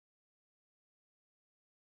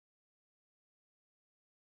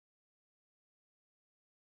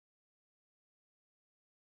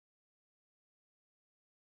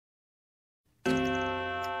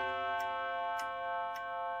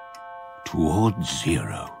Towards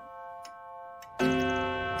zero.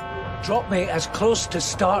 Drop me as close to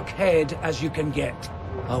Stark Head as you can get.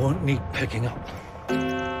 I won't need picking up.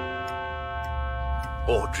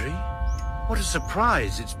 Audrey? What a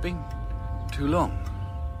surprise. It's been too long.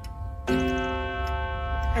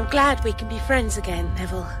 I'm glad we can be friends again,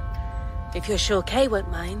 Neville. If you're sure Kay won't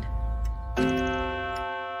mind.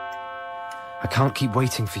 I can't keep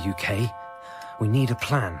waiting for you, Kay. We need a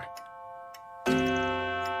plan.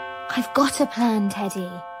 I've got a plan, Teddy.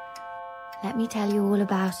 Let me tell you all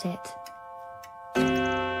about it.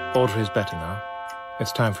 Audrey is better now.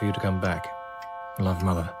 It's time for you to come back. Love,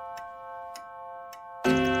 Mother.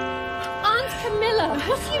 Aunt Camilla,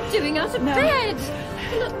 what are you doing out of bed?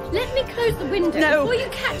 Look, let me close the window before you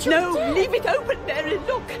catch your death. Leave it open, Mary.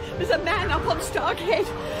 Look, there's a man up on Stark Head.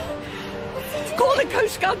 Call the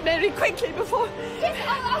Coast Guard, Mary, quickly before... Yes,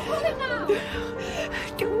 I'll call him now.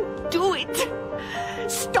 Don't do it.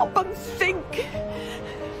 Stop and think.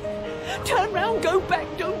 Turn round, go back.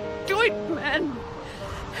 Don't do it, man.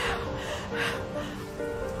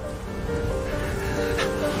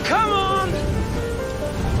 Come on!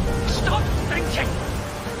 Stop thinking!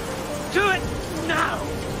 Do it now!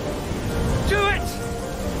 Do it!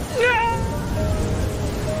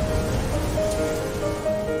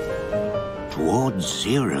 Towards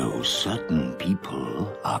zero, certain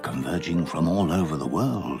people are converging from all over the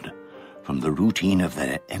world, from the routine of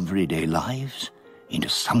their everyday lives into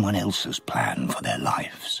someone else's plan for their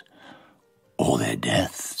lives, or their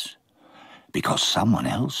deaths, because someone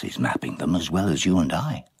else is mapping them as well as you and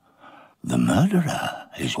I. The murderer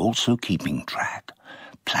is also keeping track,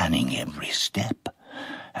 planning every step,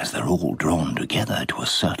 as they're all drawn together to a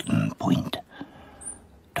certain point,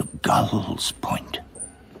 to Gull's Point.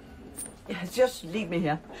 Yes, just leave me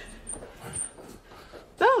here.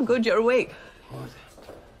 Oh, good, you're awake.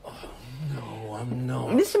 No, I'm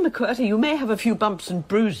not. Mr. McQuarrie, you may have a few bumps and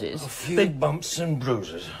bruises. A few bumps and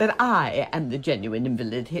bruises. But I am the genuine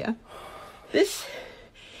invalid here. This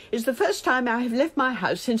is the first time I have left my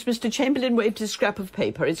house since Mr. Chamberlain waved his scrap of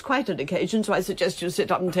paper. It's quite an occasion, so I suggest you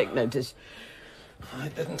sit up and take notice. I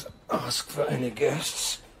didn't ask for any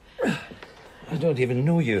guests. I don't even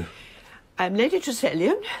know you. I'm Lady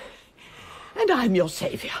Tressilian, and I'm your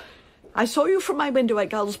saviour. I saw you from my window at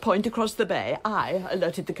Gull's Point across the bay. I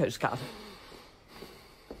alerted the Coast Guard.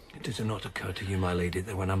 Does it not occur to you, my lady,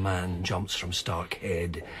 that when a man jumps from Stark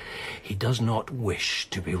Head, he does not wish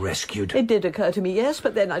to be rescued? It did occur to me, yes,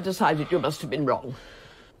 but then I decided you must have been wrong.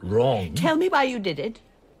 Wrong? Tell me why you did it,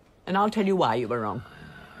 and I'll tell you why you were wrong.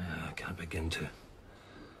 I can't begin to.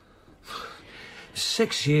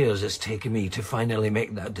 6 years it's taken me to finally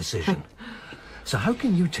make that decision. So how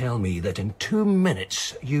can you tell me that in 2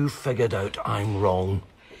 minutes you figured out I'm wrong?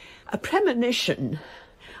 A premonition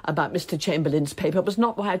about Mr. Chamberlain's paper was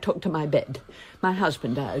not why I took to my bed. My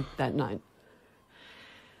husband died that night.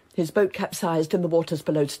 His boat capsized in the waters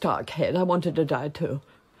below Stark Head. I wanted to die too.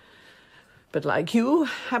 But like you,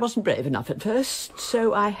 I wasn't brave enough at first,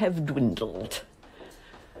 so I have dwindled.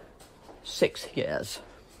 6 years.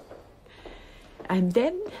 And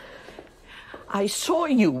then I saw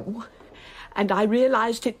you, and I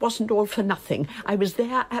realised it wasn't all for nothing. I was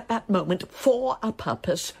there at that moment for a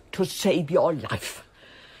purpose, to save your life.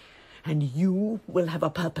 And you will have a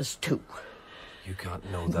purpose too. You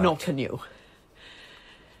can't know that. Not anew.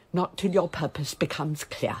 Not till your purpose becomes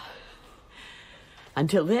clear.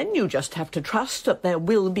 Until then, you just have to trust that there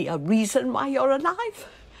will be a reason why you're alive,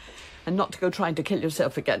 and not to go trying to kill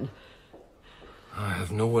yourself again. I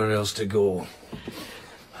have nowhere else to go.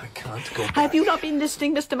 I can't go back. Have you not been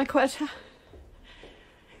listening, Mr. McQuarrie?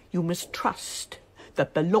 You must trust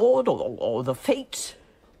that the Lord or the Fates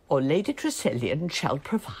or Lady Tressilian shall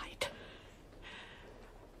provide.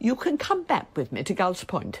 You can come back with me to Gull's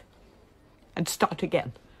Point and start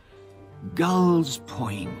again. Gull's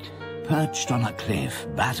Point, perched on a cliff,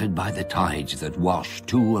 battered by the tides that wash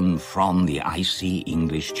to and from the icy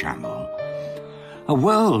English Channel. A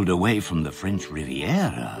world away from the French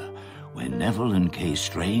Riviera, where Neville and Kay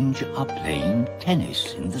Strange are playing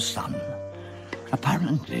tennis in the sun,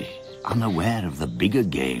 apparently unaware of the bigger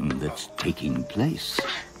game that's taking place.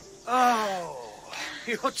 Oh,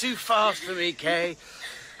 you're too fast for me, Kay.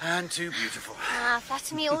 And too beautiful.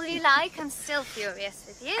 Flatter me all you like. I'm still furious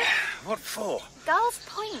with you. What for? Gull's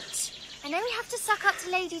Point. I know we have to suck up to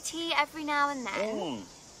Lady T every now and then.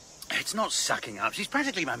 It's not sucking up. She's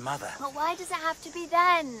practically my mother. But why does it have to be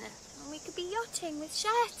then? We could be yachting with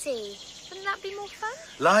Shirty. Wouldn't that be more fun?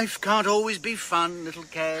 Life can't always be fun, little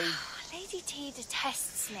Kay. Lady T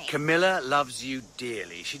detests me. Camilla loves you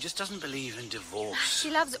dearly. She just doesn't believe in divorce. She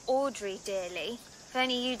loves Audrey dearly. If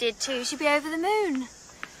only you did too, she'd be over the moon.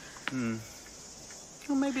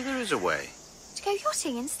 Well, maybe there is a way. To go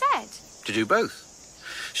yachting instead? To do both.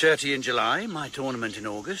 Sherty in July, my tournament in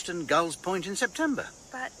August, and Gull's Point in September.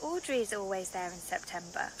 But Audrey's always there in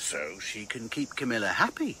September. So she can keep Camilla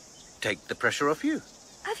happy. Take the pressure off you.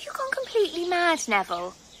 Have you gone completely mad,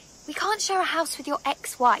 Neville? We can't share a house with your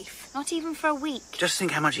ex-wife, not even for a week. Just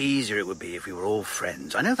think how much easier it would be if we were all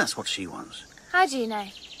friends. I know that's what she wants. How do you know?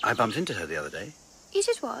 I bumped into her the other day. You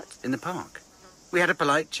did what? In the park. We had a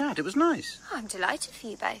polite chat. It was nice. Oh, I'm delighted for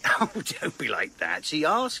you both. Oh, don't be like that. She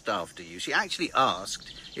asked after you. She actually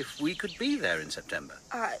asked if we could be there in September.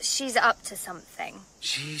 She's up to something.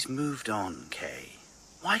 She's moved on, Kay.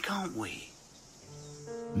 Why can't we?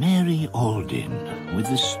 Mary Alden, with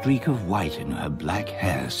a streak of white in her black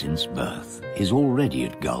hair since birth, is already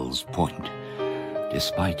at Gull's Point,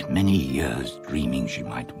 despite many years dreaming she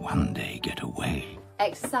might one day get away.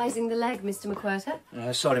 Exercising the leg, Mr.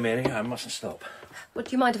 McWhirter? Sorry, Mary, I mustn't stop. Well,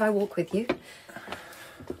 do you mind if I walk with you?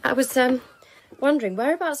 I was, wondering,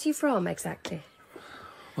 whereabouts are you from, exactly?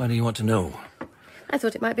 Why do you want to know? I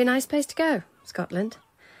thought it might be a nice place to go, Scotland.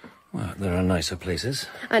 Well, there are nicer places.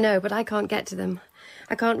 I know, but I can't get to them.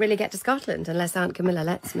 I can't really get to Scotland unless Aunt Camilla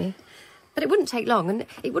lets me. But it wouldn't take long, and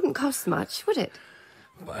it wouldn't cost much, would it?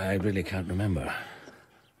 I really can't remember.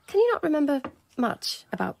 Can you not remember much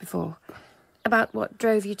about before? About what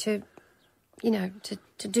drove you to,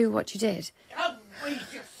 to do what you did?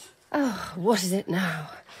 Outrageous! Oh, what is it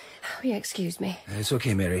now? Will you excuse me? It's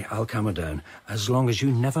okay, Mary. I'll calm her down. As long as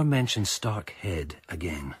you never mention Stark Head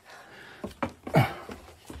again.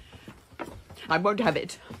 I won't have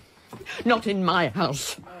it. Not in my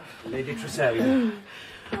house. Lady Tressalian,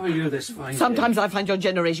 how are you this fine Sometimes day? I find your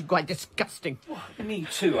generation quite disgusting. Me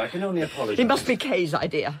too. I can only apologise. It must be Kay's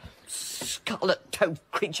idea. Scarlet-toed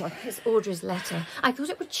creature. It's Audrey's letter. I thought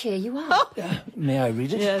it would cheer you up. May I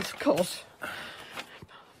read it? Yes, of course.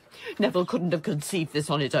 Neville couldn't have conceived this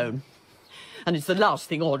on his own. And it's the last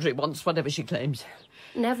thing Audrey wants, whatever she claims.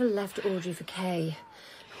 Neville left Audrey for Kay.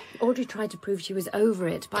 Audrey tried to prove she was over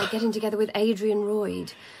it by getting together with Adrian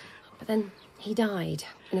Royd. But then he died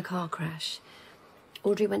in a car crash.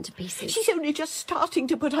 Audrey went to pieces. She's only just starting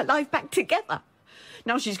to put her life back together.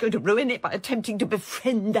 Now she's going to ruin it by attempting to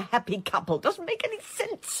befriend a happy couple. Doesn't make any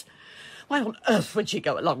sense. Why on earth would she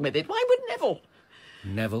go along with it? Why would Neville?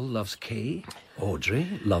 Neville loves Kay.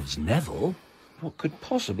 Audrey loves Neville. What could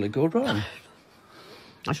possibly go wrong?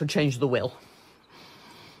 I shall change the will.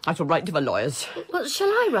 I shall write to the lawyers. Well, shall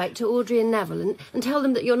I write to Audrey and Neville and tell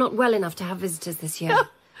them that you're not well enough to have visitors this year?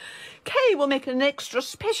 Kay will make an extra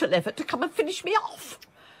special effort to come and finish me off.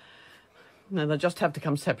 No, they'll just have to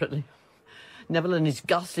come separately. Neville and his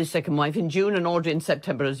ghastly second wife in June and Audrey in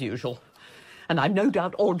September as usual. And I've no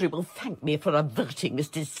doubt Audrey will thank me for averting this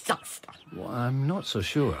disaster. Well, I'm not so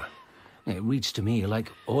sure. It reads to me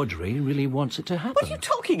like Audrey really wants it to happen. What are you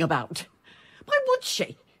talking about? Why would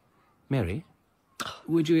she? Mary,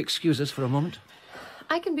 would you excuse us for a moment?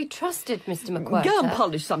 I can be trusted, Mr. McWhirter. Go and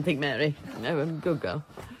polish something, Mary. No, good girl.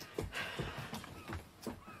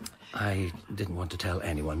 I didn't want to tell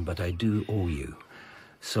anyone, but I do owe you.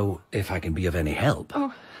 So, if I can be of any help...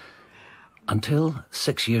 Oh. Until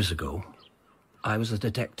 6 years ago, I was a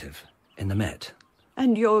detective in the Met.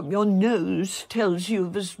 And your nose tells you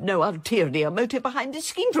there's no ulterior motive behind this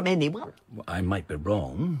scheme from anyone? Well, I might be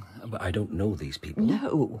wrong, but I don't know these people.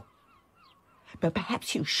 No. But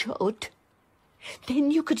perhaps you should.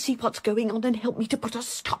 Then you could see what's going on and help me to put a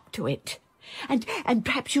stop to it. And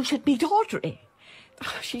perhaps you should meet Audrey.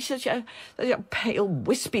 She's such a pale,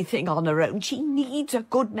 wispy thing on her own. She needs a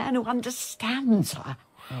good man who understands her.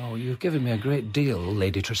 Oh, you've given me a great deal,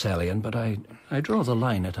 Lady Tressalian, but I draw the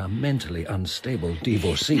line at a mentally unstable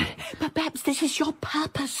divorcee. But perhaps this is your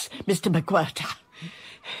purpose, Mr. McWhirter.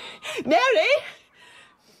 Mary!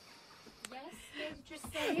 Yes, Lady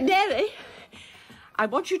Tressalian? Mary, I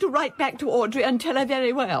want you to write back to Audrey and tell her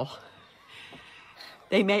very well.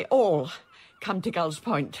 They may all come to Gull's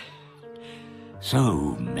Point.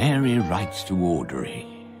 So Mary writes to Audrey,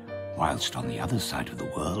 whilst on the other side of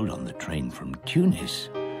the world, on the train from Tunis,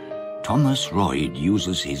 Thomas Royd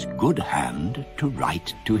uses his good hand to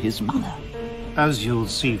write to his mother. As you'll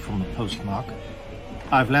see from the postmark,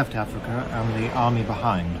 I've left Africa and the army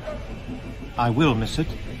behind. I will miss it,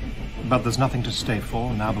 but there's nothing to stay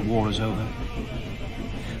for now the war is over.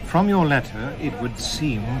 From your letter, it would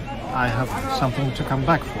seem I have something to come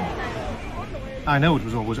back for. I know it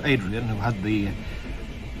was always Adrian who had the...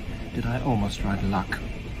 Did I almost write luck?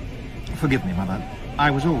 Forgive me, Mother. I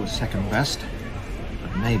was always second best.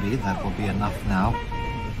 But maybe that will be enough now.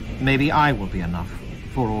 Maybe I will be enough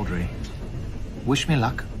for Audrey. Wish me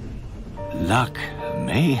luck. Luck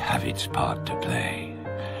may have its part to play,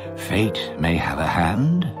 Fate may have a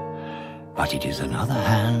hand, but it is another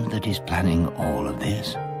hand that is planning all of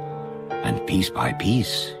this. And piece by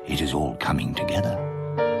piece, it is all coming together.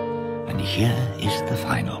 And here is the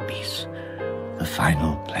final piece, the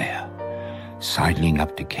final player, sidling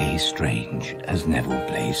up to Kay Strange as Neville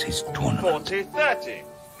plays his tournament. 40-30.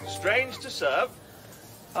 Strange to serve.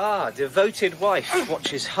 Ah, devoted wife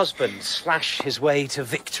watches husband slash his way to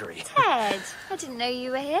victory. Ted, I didn't know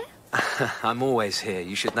you were here. I'm always here.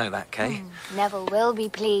 You should know that, Kay. Neville will be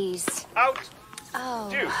pleased. Out. Oh.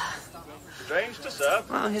 Deuce. Strange to serve.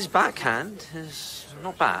 Well, his backhand is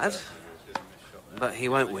not bad, but he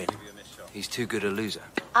won't win. He's too good a loser.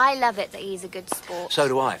 I love it that he's a good sport. So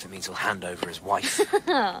do I, if it means he'll hand over his wife.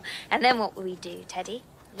 And then what will we do, Teddy?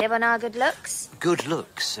 Live on our good looks? Good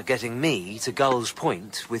looks are getting me to Gull's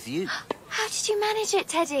Point with you. How did you manage it,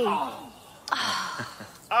 Teddy? Out.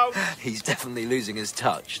 He's definitely losing his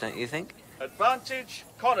touch, don't you think? Advantage,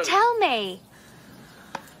 Connolly. Tell me.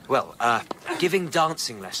 Well, giving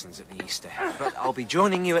dancing lessons at the Easter Head, but I'll be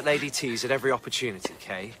joining you at Lady T's at every opportunity,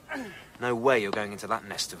 Kay. No way you're going into that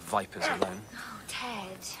nest of vipers alone. Oh,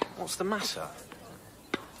 Ted. What's the matter?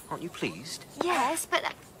 Aren't you pleased? Yes, but...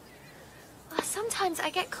 well, sometimes I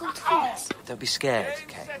get cold feet. Don't be scared,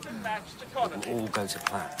 Kay. It will all go to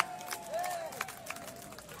plan.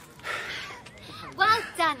 Well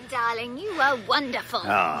done, darling. You were wonderful.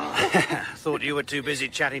 Oh, thought you were too busy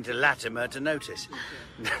chatting to Latimer to notice.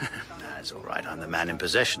 That's all right. I'm the man in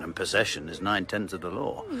possession, and possession is 9/10 of the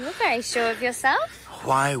law. You're very sure of yourself.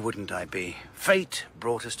 Why wouldn't I be? Fate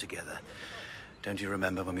brought us together. Don't you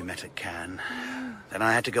remember when we met at Cannes? Then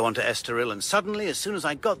I had to go on to Estoril, and suddenly, as soon as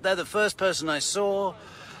I got there, the first person I saw...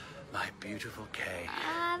 my beautiful Kay.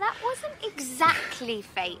 That wasn't exactly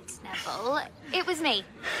fate, Neville. It was me.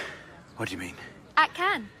 What do you mean? At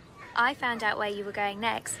Cannes. I found out where you were going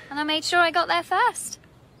next, and I made sure I got there first.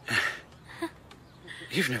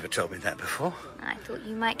 You've never told me that before. I thought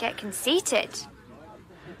you might get conceited.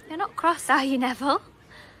 You're not cross, are you, Neville?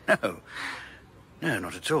 No. No,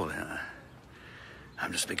 not at all.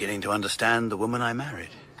 I'm just beginning to understand the woman I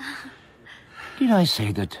married. Did I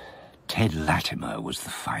say that Ted Latimer was the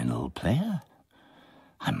final player?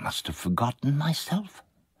 I must have forgotten myself.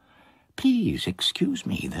 Please excuse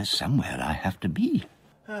me, there's somewhere I have to be.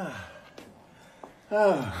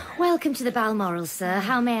 Welcome to the Balmoral, sir.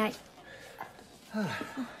 How may I...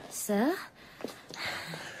 Sir?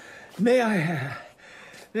 May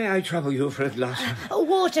I trouble you for a glass of...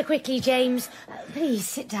 Water quickly, James. Please,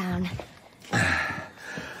 sit down.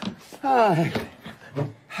 I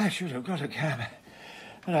should have got a cab.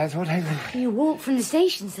 But I thought I would... You walk from the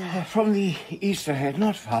station, sir? From the Easter Head,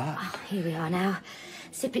 not far. Oh, here we are now.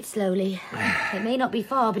 Sip it slowly. It may not be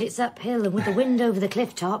far, but it's uphill and with the wind over the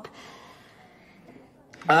cliff top.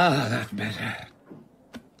 Ah, that's better.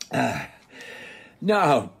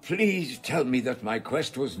 Now, please tell me that my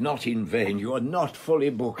quest was not in vain. You are not fully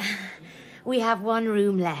booked. We have one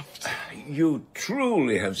room left. You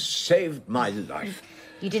truly have saved my life.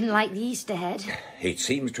 You didn't like the Easter Head? It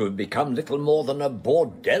seems to have become little more than a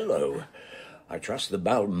bordello. I trust the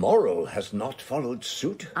Balmoral has not followed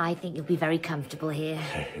suit. I think you'll be very comfortable here.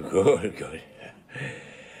 Good, good.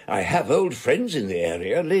 I have old friends in the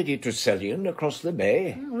area, Lady Tresselian across the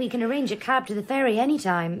bay. We can arrange a cab to the ferry any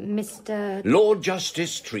time, Mr... Lord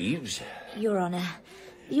Justice Treves. Your Honour,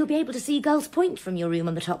 you'll be able to see Gull's Point from your room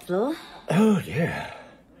on the top floor. Oh, dear.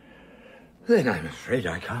 Then I'm afraid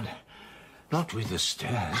I can't. Not with the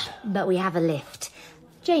stairs. But we have a lift.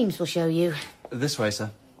 James will show you. This way,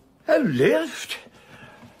 sir. A lift?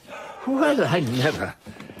 Well, I never.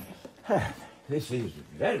 This is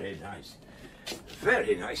very nice.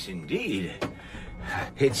 Very nice indeed.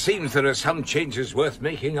 It seems there are some changes worth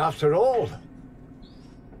making after all.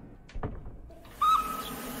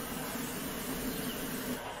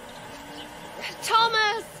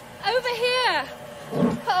 Thomas! Over here!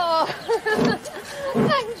 Oh,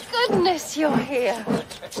 thank goodness you're here.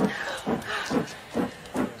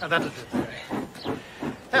 That'll do.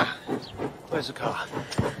 Yeah. Where's the car?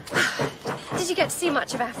 Did you get to see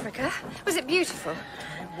much of Africa? Was it beautiful?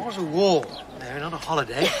 It was a war there, not a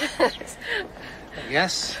holiday.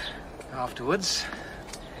 Yes, afterwards,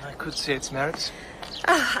 I could see its merits.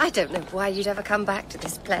 Oh, I don't know why you'd ever come back to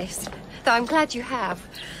this place. Though I'm glad you have.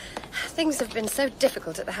 Things have been so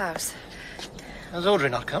difficult at the house. Has Audrey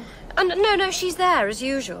not come? Oh, no, she's there, as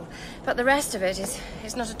usual. But the rest of it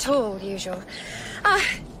is not at all usual. Ah,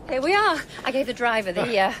 here we are. I gave the driver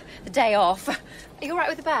the day off. Are you all right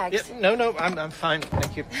with the bags? Yeah, no, I'm fine,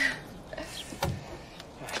 thank you.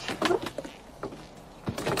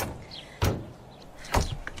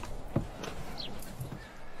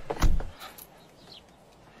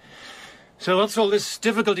 So what's all this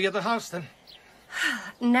difficulty at the house, then?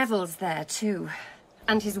 Neville's there, too.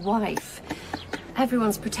 And his wife.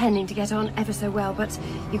 Everyone's pretending to get on ever so well, but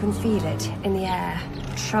you can feel it in the air.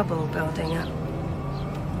 Trouble building up.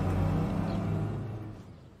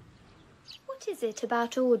 What is it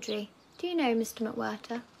about Audrey? Do you know, Mr.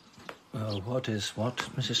 McWhirter? What is what,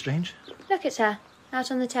 Mrs. Strange? Look at her, out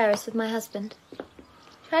on the terrace with my husband.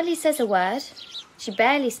 She hardly says a word. She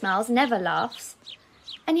barely smiles, never laughs.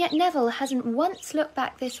 And yet Neville hasn't once looked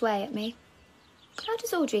back this way at me. How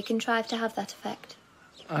does Audrey contrive to have that effect?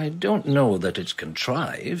 I don't know that it's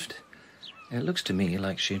contrived. It looks to me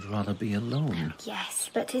like she'd rather be alone. Yes,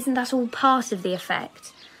 but isn't that all part of the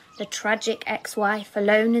effect? The tragic ex-wife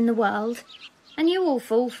alone in the world. And you all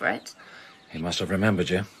fall for it. He must have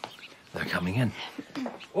remembered you. They're coming in.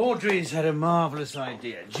 Audrey's had a marvellous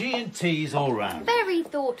idea. G&T's all round. Very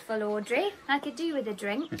thoughtful, Audrey. I could do with a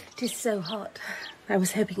drink. It is so hot. I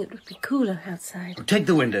was hoping it would be cooler outside. Take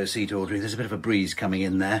the window seat, Audrey. There's a bit of a breeze coming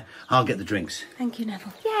in there. I'll get the drinks. Thank you,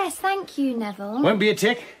 Neville. Yes, thank you, Neville. Won't be a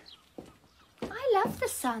tick. I love the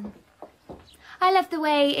sun. I love the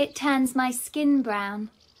way it turns my skin brown.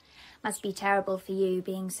 Must be terrible for you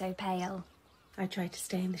being so pale. I try to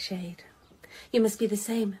stay in the shade. You must be the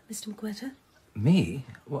same, Mr. McWhirter. Me?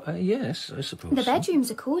 Well, yes, I suppose. The bedrooms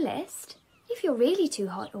are coolest. If you're really too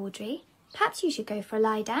hot, Audrey, perhaps you should go for a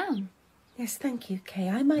lie down. Yes, thank you, Kay.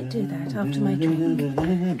 I might do that after my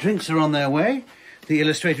drink. Drinks are on their way. The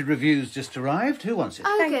illustrated review's just arrived. Who wants it?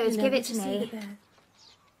 Oh, Thank good. you, Give Neville. it to Just leave me. it there.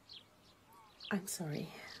 I'm sorry.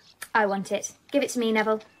 I want it. Give it to me,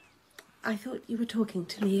 Neville. I thought you were talking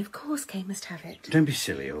to me. Of course Kay must have it. Don't be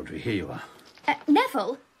silly, Audrey. Here you are.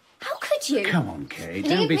 Neville? How could you? Come on, Kay.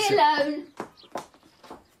 Don't Leave be me silly. alone.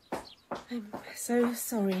 I'm so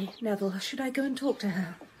sorry, Neville. Should I go and talk to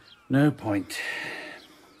her? No point.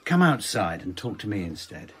 Come outside and talk to me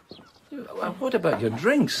instead. What about your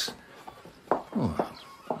drinks? Oh,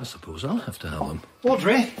 I suppose I'll have to have them.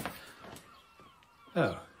 Audrey?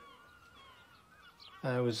 Oh.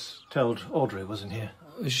 I was told Audrey wasn't here.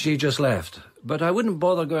 She just left, but I wouldn't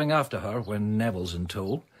bother going after her when Neville's in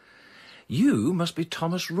tow. You must be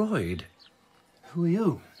Thomas Royd. Who are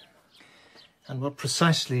you? And what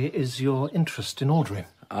precisely is your interest in Audrey?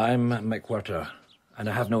 I'm McWhirter, and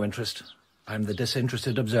I have no interest. I'm the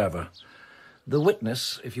disinterested observer. The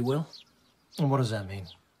witness, if you will. And what does that mean?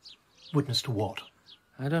 Witness to what?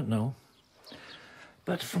 I don't know.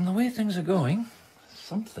 But from the way things are going,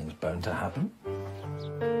 something's bound to happen.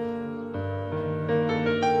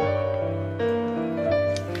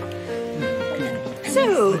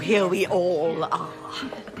 So, here we all are.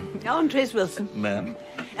 Entrees, Wilson. Ma'am?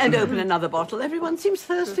 And open another bottle. Everyone seems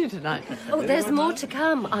thirsty tonight. Oh, there's more to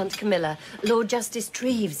come, Aunt Camilla. Lord Justice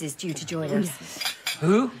Treves is due to join us.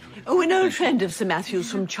 Who? Oh, an old friend of Sir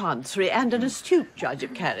Matthew's from Chancery and an astute judge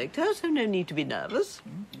of character, so no need to be nervous.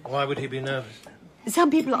 Why would he be nervous? Some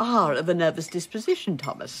people are of a nervous disposition,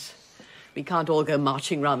 Thomas. We can't all go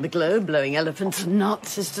marching round the globe, blowing elephants and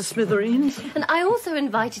nuts, Sister Smithereens. And I also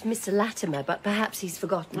invited Mr. Latimer, but perhaps he's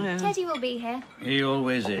forgotten. Teddy will be here. He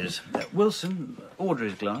always is. Wilson,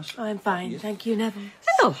 Audrey's glass. I'm fine, thank you, Neville.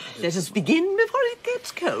 Well, let us begin before it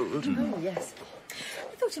gets cold. Oh, yes.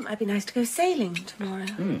 I thought it might be nice to go sailing tomorrow.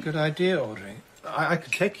 Good idea, Audrey. I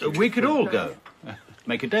could take you. We could all go.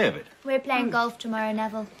 Make a day of it. We're playing golf tomorrow,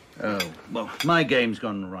 Neville. Oh, well, my game's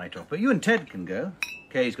gone right off, but you and Ted can go.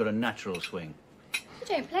 Kay's got a natural swing. You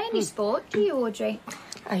don't play any sport, do you, Audrey?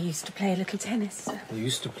 I used to play a little tennis. You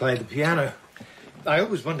used to play the piano. I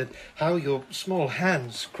always wondered how your small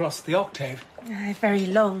hands crossed the octave. I have very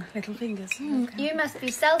long little fingers. You must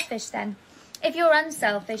be selfish, then. If you're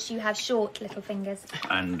unselfish, you have short little fingers.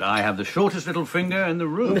 And I have the shortest little finger in the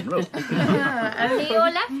room. Look. Only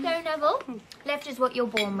your left, though, Neville. Left is what you're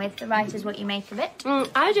born with, the right is what you make of it.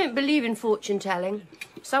 I don't believe in fortune-telling.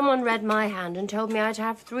 Someone read my hand and told me I'd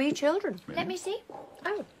have 3 children. Let me see.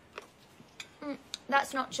 Oh.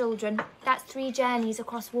 That's not children. That's 3 journeys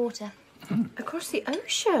across water. Across the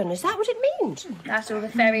ocean? Is that what it means? That's all the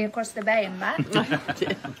ferry across the bay and back.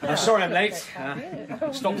 I'm sorry I'm late.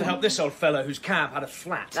 Stopped to help this old fellow whose cab had a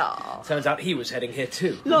flat. Turns out he was heading here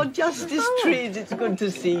too. Lord Justice Treves, it's good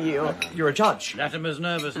to see you. You're a judge. Latimer's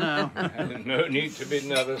nervous now. No need to be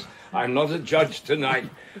nervous. I'm not a judge tonight.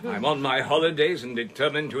 I'm on my holidays and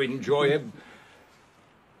determined to enjoy it.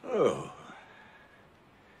 Oh.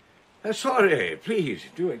 Sorry, please,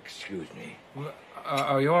 do excuse me.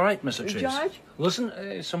 Are you all right, Mr. Treves? Judge?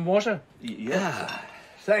 Listen, some water? Yeah.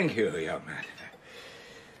 Thank you, young man.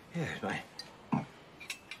 Yes,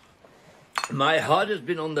 my heart has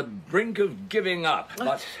been on the brink of giving up,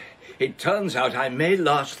 but It turns out I may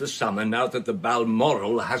last the summer now that the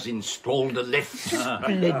Balmoral has installed a lift.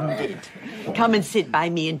 Splendid. Come and sit by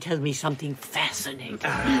me and tell me something fascinating.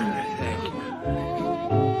 Thank you.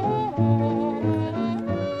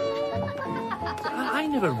 I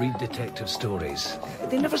never read detective stories.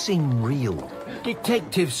 They never seem real.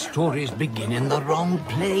 Detective stories begin in the wrong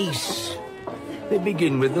place. They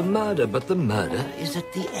begin with the murder, but the murder is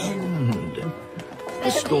at the end. The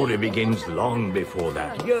story begins long before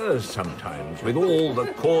that, years sometimes, with all the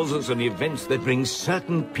causes and events that bring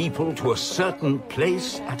certain people to a certain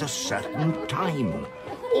place at a certain time.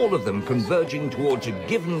 All of them converging towards a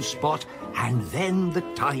given spot, and then the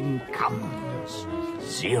time comes.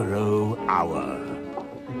 0 hour.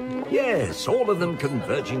 Yes, all of them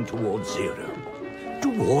converging towards zero.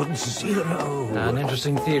 Towards zero. An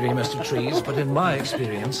interesting theory, Mr. Trees, but in my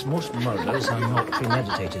experience, most murders are not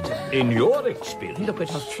premeditated. In your experience? Look at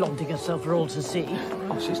her flaunting herself for all to see.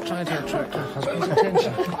 She's trying to attract her husband's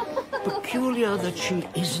attention. Peculiar that she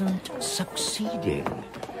isn't succeeding.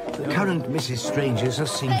 The current Mrs. Strange is a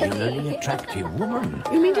singularly attractive woman.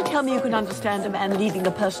 You mean to tell me you can understand a man leaving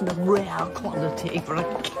a person of rare quality for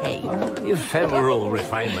a cane? Ephemeral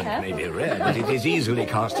refinement may be rare, but it is easily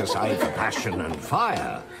cast aside for passion and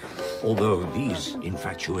fire. Although these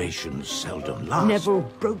infatuations seldom last. Neville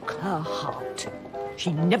broke her heart.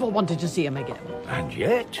 She never wanted to see him again. And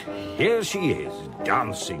yet, here she is,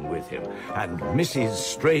 dancing with him, and Mrs.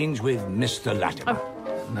 Strange with Mr. Latimer.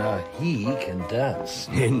 Now, he can dance.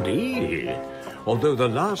 Indeed. Although the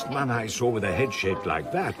last man I saw with a head shaped like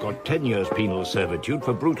that got 10 years penal servitude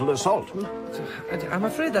for brutal assault. I'm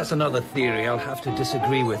afraid that's another theory I'll have to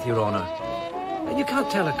disagree with, Your Honour. You can't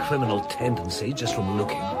tell a criminal tendency just from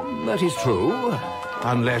looking. That is true,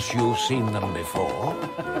 unless you've seen them before.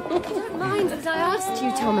 Mind that I asked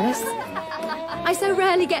you, Thomas. I so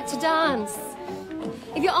rarely get to dance.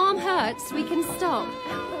 If your arm hurts, we can stop.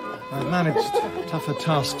 I've managed tougher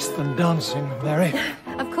tasks than dancing, Mary.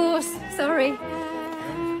 Of course, sorry.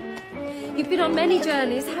 You've been on many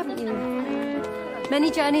journeys, haven't you?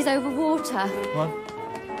 Many journeys over water. What?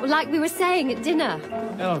 Well, like we were saying at dinner.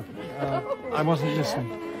 Oh, I wasn't listening.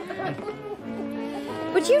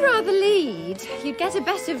 Would you rather lead? You'd get a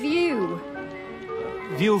better view.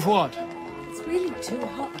 View of what? It's really too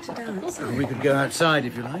hot to dance. We could go outside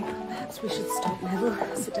if you like. Perhaps we should stop, Neville.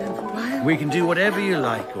 Sit down for a while. We can do whatever you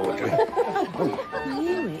like, Audrey. My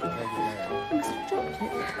earring. I must have dropped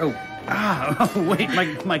it. Oh,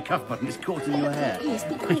 wait, my cuff button is caught in your hair. Please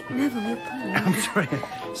be quick, Neville, you're pulling. I'm sorry.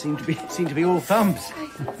 Seem to be all thumbs.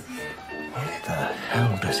 What the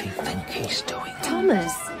hell does he think he's doing?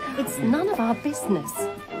 Thomas, it's none of our business.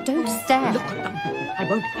 Don't stare. Look at them. I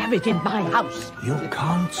won't have it in my house. You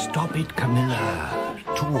can't stop it, Camilla.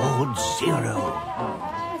 Towards zero.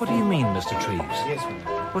 What do you mean, Mr. Treves? Yes, ma'am.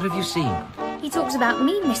 What have you seen? He talks about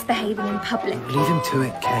me misbehaving in public. Leave him to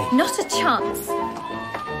it, Kay. Not a chance.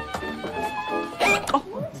 Oh,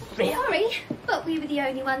 Sorry, but we were the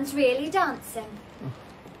only ones really dancing.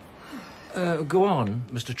 Go on,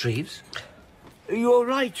 Mr. Treves. You're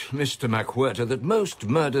right, Mr. McWhirter, that most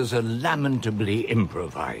murders are lamentably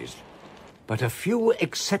improvised. But a few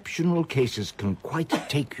exceptional cases can quite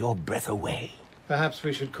take your breath away. Perhaps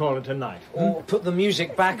we should call it a night. Or put the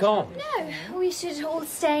music back on. No, we should all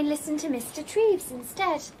stay and listen to Mr. Treves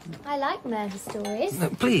instead. I like murder stories.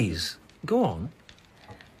 Please, go on.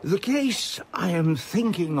 The case I am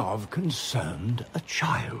thinking of concerned a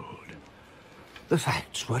child. The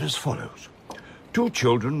facts were as follows. 2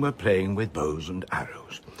 children were playing with bows and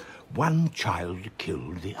arrows. One child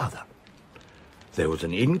killed the other. There was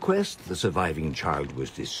an inquest, the surviving child was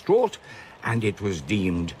distraught, and it was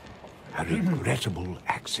deemed a regrettable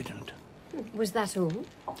accident. Was that all?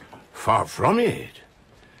 Far from it.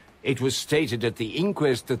 It was stated at the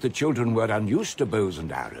inquest that the children were unused to bows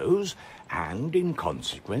and arrows, and, in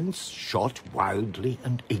consequence, shot wildly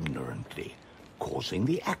and ignorantly, causing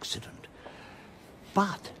the accident.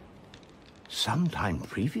 But sometime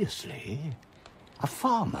previously, a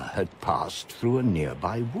farmer had passed through a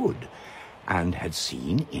nearby wood and had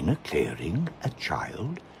seen in a clearing a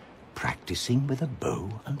child practicing with a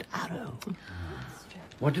bow and arrow.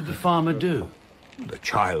 What did the farmer do? The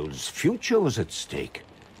child's future was at stake.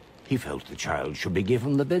 He felt the child should be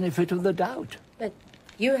given the benefit of the doubt. But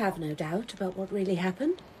you have no doubt about what really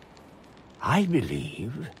happened? I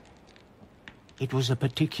believe it was a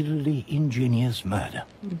particularly ingenious murder.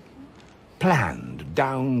 Planned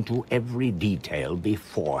down to every detail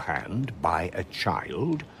beforehand by a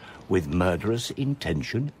child with murderous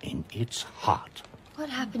intention in its heart. What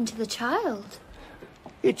happened to the child?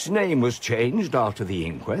 Its name was changed after the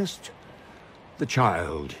inquest. The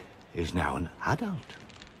child is now an adult.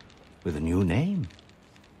 with a new name,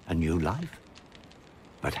 a new life.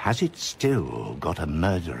 But has it still got a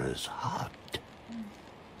murderer's heart?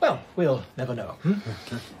 Well, we'll never know.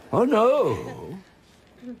 Oh, no.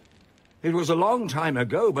 It was a long time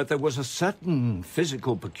ago, but there was a certain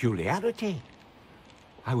physical peculiarity.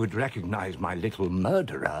 I would recognize my little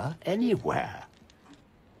murderer anywhere.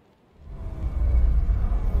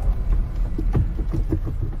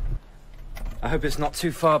 I hope it's not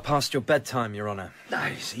too far past your bedtime, Your Honour.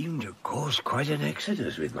 I seem to cause quite an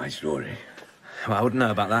exodus with my story. Well, I wouldn't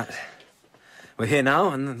know about that. We're here now,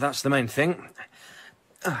 and that's the main thing.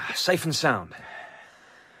 Safe and sound.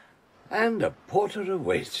 And a porter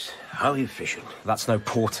awaits. How efficient. That's no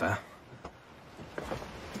porter.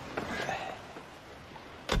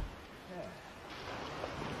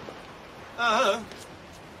 I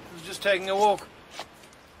was just taking a walk.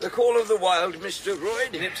 The call of the wild, Mr.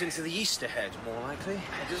 Royd. Nipped into the Easter head, more likely.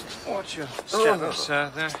 Just watch your step,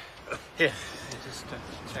 sir, there. Here, just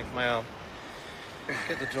take my arm.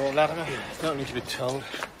 Get the door, Latimer. Don't need to be told.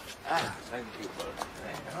 Thank you,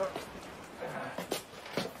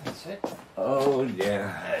 That's it. Oh,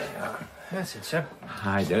 dear. That's it, sir.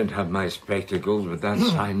 I don't have my spectacles, but that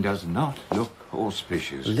sign does not look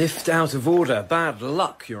auspicious. Lift out of order. Bad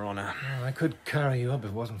luck, Your Honour. I could carry you up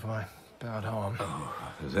if it wasn't for my bad arm. Oh,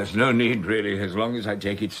 there's no need, really. As long as I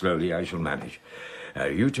take it slowly, I shall manage.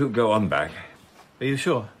 You two go on back. Are you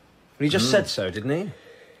sure? He just said so, didn't he?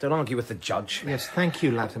 Don't argue with the judge. Yes, thank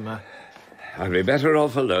you, Latimer. I'll be better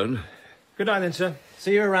off alone. Good night, then, sir.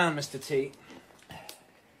 See you around, Mr. T.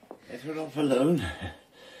 Better off alone.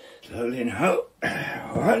 Slowly now.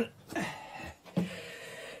 One.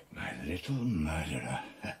 My little murderer.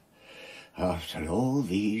 After all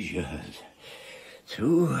these years.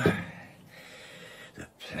 Two. The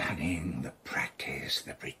planning, the practice,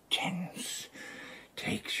 the pretense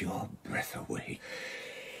takes your breath away.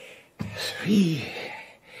 Three.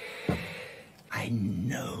 I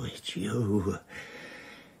know it's you.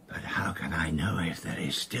 But how can I know if there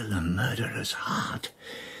is still a murderer's heart?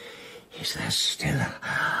 Is there still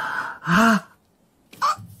a...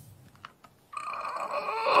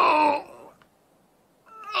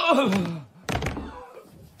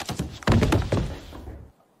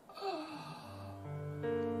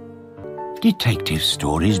 Detective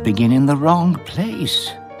stories begin in the wrong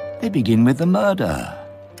place. They begin with the murder,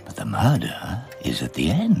 but the murder is at the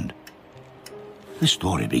end. The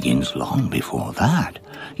story begins long before that,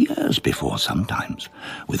 years before sometimes,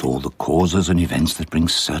 with all the causes and events that bring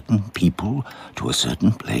certain people to a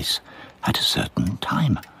certain place at a certain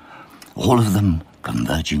time, all of them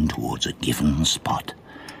converging towards a given spot.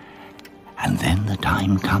 And then the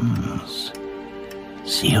time comes.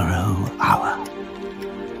 0 hour.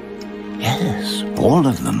 Yes, all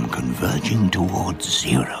of them converging towards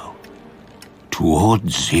 0.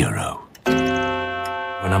 Towards 0.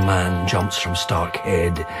 When a man jumps from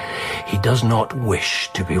Starkhead, he does not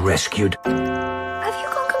wish to be rescued. Have you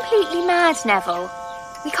gone completely mad, Neville?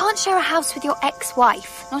 We can't share a house with your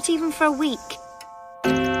ex-wife, not even for a week.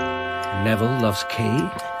 Neville loves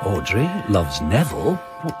Kay. Audrey loves Neville.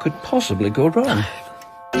 What could possibly go wrong?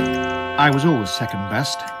 I was always second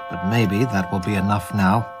best, but maybe that will be enough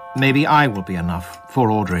now. Maybe I will be enough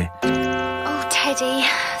for Audrey. Oh, Teddy,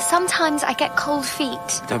 sometimes I get cold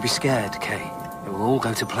feet. Don't be scared, Kay. It will all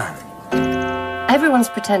go to plan. Everyone's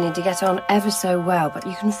pretending to get on ever so well, but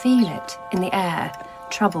you can feel it in the air.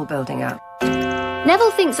 Trouble building up.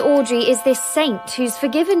 Neville thinks Audrey is this saint who's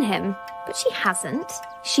forgiven him, but she hasn't.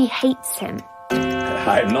 She hates him.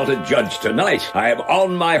 I'm not a judge tonight. I am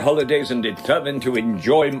on my holidays and determined to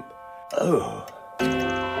enjoy... Oh.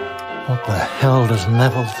 What the hell does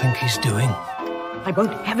Neville think he's doing? I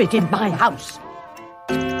won't have it in my house.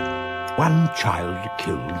 One child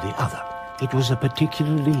killed the other. It was a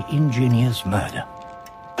particularly ingenious murder.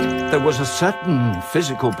 There was a certain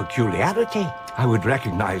physical peculiarity. I would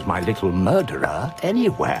recognize my little murderer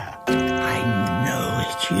anywhere. I know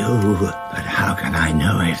it's you, but how can I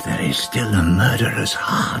know if there is still a murderer's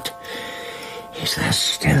heart? Is there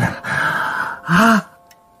still a...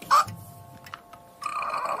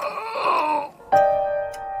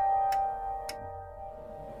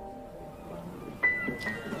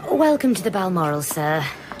 Welcome to the Balmoral, sir.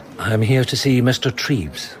 I'm here to see Mr.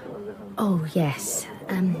 Treves. Oh, yes.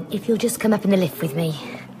 If you'll just come up in the lift with me.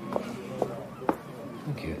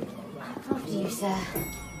 Thank you. After you, sir.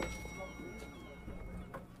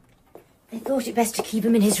 I thought it best to keep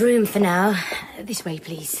him in his room for now. This way,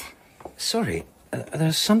 please. Sorry,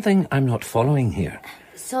 there's something I'm not following here.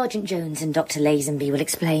 Sergeant Jones and Dr. Lazenby will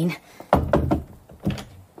explain.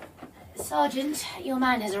 Sergeant, your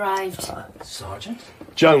man has arrived. Sergeant?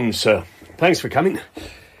 Jones, sir. Thanks for coming.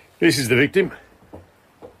 This is the victim.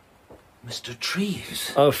 Mr.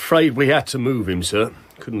 Treves? Afraid we had to move him, sir.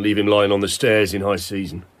 Couldn't leave him lying on the stairs in high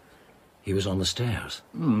season. He was on the stairs?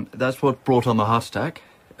 That's what brought on the heart attack.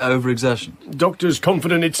 Overexertion. Doctor's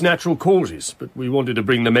confident it's natural causes, but we wanted to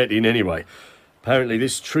bring the Met in anyway. Apparently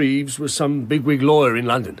this Treves was some bigwig lawyer in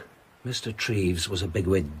London. Mr. Treves was a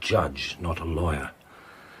bigwig judge, not a lawyer.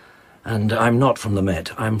 And I'm not from the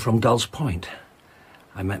Met. I'm from Gull's Point.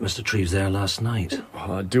 I met Mr. Treves there last night.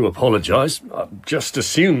 I do apologise. I just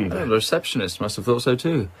assumed... The receptionist must have thought so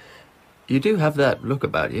too. You do have that look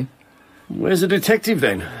about you. Where's the detective,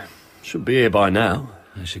 then? Should be here by now.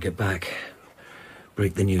 I should get back.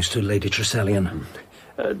 Break the news to Lady Tresselian.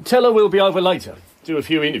 Tell her we'll be over later. Do a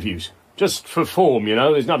few interviews. Just for form, you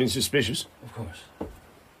know. There's nothing suspicious. Of course.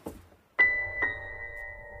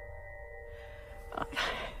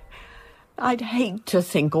 I'd hate to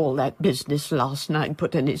think all that business last night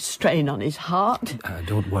put any strain on his heart.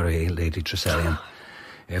 Don't worry, Lady Tresselian.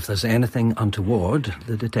 If there's anything untoward,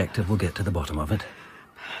 the detective will get to the bottom of it.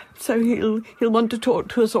 So he'll want to talk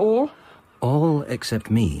to us all? All except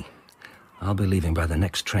me. I'll be leaving by the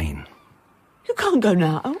next train. You can't go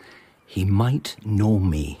now. He might know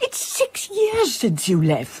me. It's 6 years since you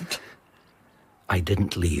left. I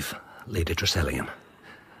didn't leave, Lady Tresselian.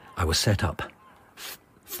 I was set up.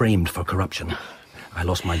 Framed for corruption. I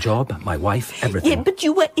lost my job, my wife, everything. Yeah, but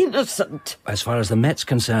you were innocent. As far as the Met's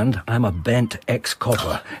concerned, I'm a bent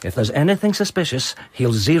ex-copper. If there's anything suspicious,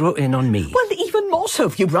 he'll zero in on me. Well, even more so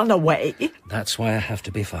if you run away. That's why I have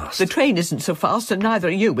to be fast. The train isn't so fast, and neither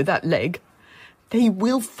are you with that leg. They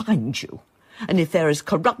will find you. And if they're as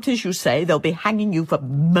corrupt as you say, they'll be hanging you for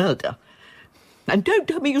murder. And don't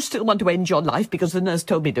tell me you still want to end your life, because the nurse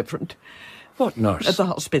told me different. What nurse? At the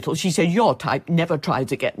hospital. She said your type never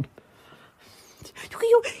tries again.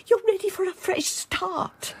 You're ready for a fresh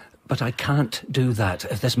start. But I can't do that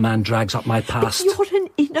if this man drags up my past. But you're an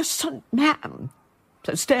innocent man.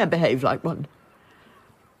 So stay and behave like one.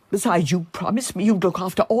 Besides, you promised me you'd look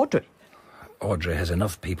after Audrey. Audrey has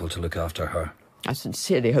enough people to look after her. I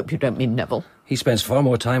sincerely hope you don't mean Neville. He spends far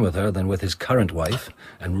more time with her than with his current wife,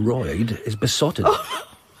 and Royd is besotted. Oh,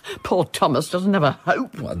 poor Thomas doesn't have a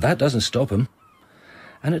hope. Well, that doesn't stop him.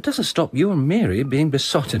 And it doesn't stop you and Mary being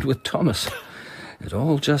besotted with Thomas. It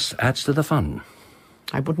all just adds to the fun.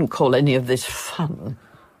 I wouldn't call any of this fun.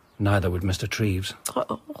 Neither would Mr. Treves.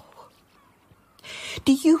 Oh.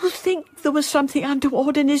 Do you think there was something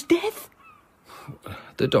untoward in his death?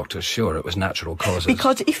 The doctor's sure it was natural causes.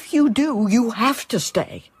 Because if you do, you have to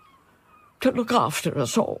stay. To look after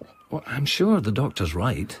us all. Well, I'm sure the doctor's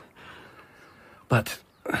right. But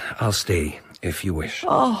I'll stay, if you wish.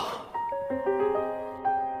 Oh.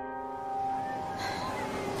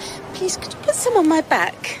 Please, could you put some on my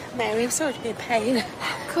back, Mary? I'm sorry to be a pain.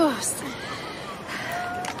 Of course.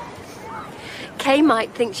 Kay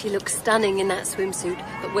might think she looks stunning in that swimsuit,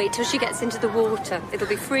 but wait till she gets into the water. It'll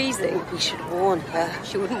be freezing. We should warn her.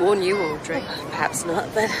 She wouldn't warn you, Audrey. Perhaps not,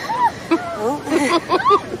 but...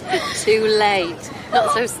 Too late.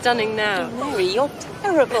 Not so stunning now. Mary, you're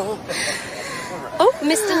terrible. Oh,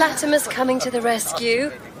 Mr. Latimer's coming to the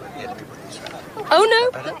rescue.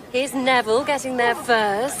 Oh, no. Here's Neville getting there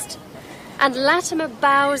first. And Latimer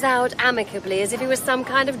bows out amicably as if he was some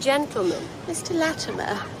kind of gentleman. Mr.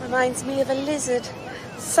 Latimer reminds me of a lizard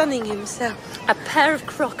sunning himself. A pair of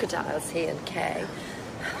crocodiles, he and Kay.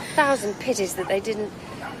 1,000 pities that they didn't...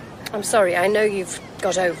 I'm sorry, I know you've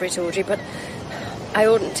got over it, Audrey, but I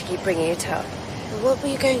oughtn't to keep bringing it up. What were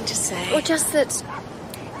you going to say? Well, just that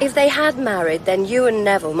if they had married, then you and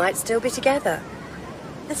Neville might still be together.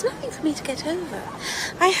 There's nothing for me to get over.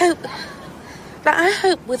 I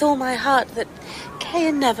hope with all my heart that Kay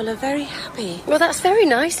and Neville are very happy. Well, that's very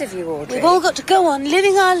nice of you, Audrey. We've all got to go on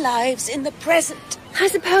living our lives in the present. I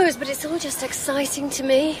suppose, but it's all just exciting to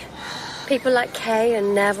me. People like Kay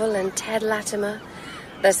and Neville and Ted Latimer.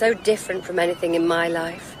 They're so different from anything in my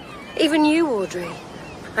life. Even you, Audrey.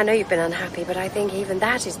 I know you've been unhappy, but I think even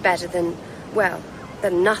that is better than, well,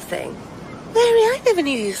 than nothing. Mary, I never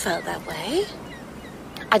knew you felt that way.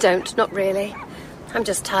 I don't, not really. I'm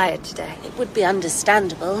just tired today. It would be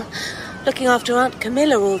understandable, looking after Aunt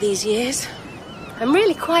Camilla all these years. I'm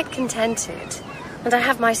really quite contented. And I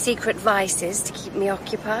have my secret vices to keep me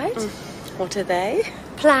occupied. What are they?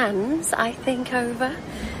 Plans I think over.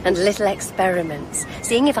 And little experiments.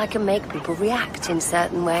 Seeing if I can make people react in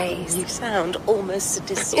certain ways. You sound almost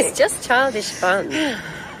sadistic. It's just childish fun.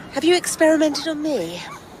 Have you experimented on me?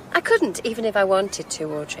 I couldn't, even if I wanted to,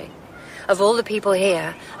 Audrey. Of all the people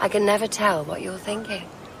here, I can never tell what you're thinking.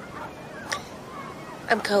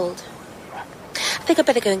 I'm cold. I think I'd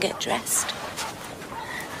better go and get dressed.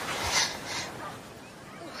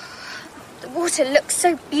 water looks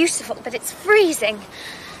so beautiful, but it's freezing.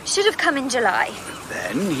 Should have come in July.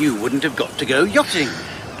 Then you wouldn't have got to go yachting.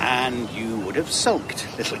 And you would have sulked,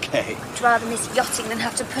 little Kay. I'd rather miss yachting than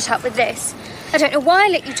have to put up with this. I don't know why I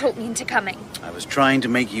let you talk me into coming. I was trying to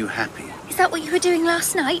make you happy. Is that what you were doing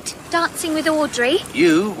last night? Dancing with Audrey?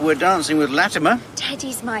 You were dancing with Latimer.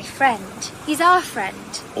 Teddy's my friend. He's our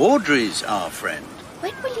friend. Audrey's our friend.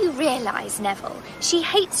 When will you realise, Neville? She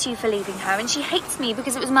hates you for leaving her, and she hates me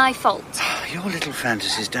because it was my fault. Your little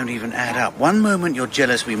fantasies don't even add up. One moment you're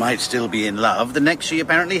jealous we might still be in love, the next she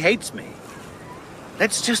apparently hates me.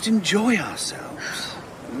 Let's just enjoy ourselves.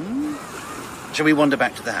 Shall we wander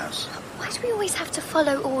back to the house? Why do we always have to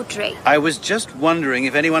follow Audrey? I was just wondering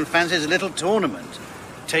if anyone fancies a little tournament.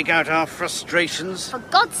 Take out our frustrations. For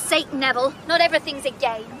God's sake, Neville, not everything's a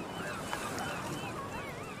game.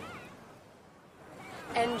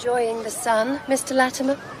 Enjoying the sun, Mr.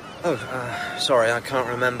 Latimer? Oh, sorry, I can't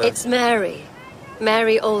remember. It's Mary.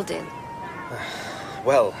 Mary Alden.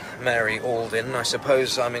 Well, Mary Alden, I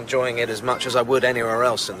suppose I'm enjoying it as much as I would anywhere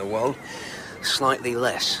else in the world. Slightly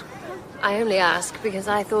less. I only ask because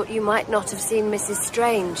I thought you might not have seen Mrs.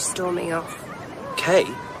 Strange storming off. Kay?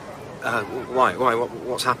 Why?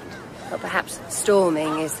 What's happened? Well, perhaps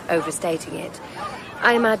storming is overstating it.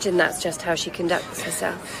 I imagine that's just how she conducts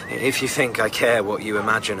herself. If you think I care what you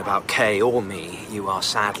imagine about Kay or me, you are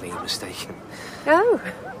sadly mistaken. Oh,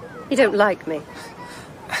 you don't like me?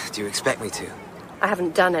 Do you expect me to? I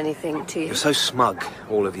haven't done anything to you. You're so smug,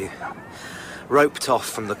 all of you. Roped off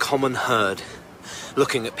from the common herd,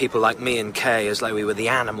 looking at people like me and Kay as though we were the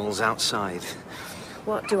animals outside.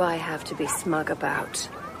 What do I have to be smug about?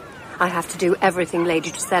 I have to do everything Lady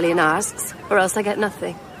Tresselian asks, or else I get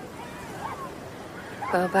nothing.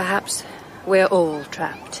 Well, perhaps we're all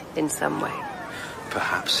trapped in some way.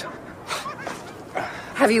 Perhaps.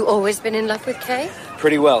 Have you always been in love with Kay?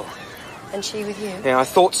 Pretty well. And she with you? Yeah, I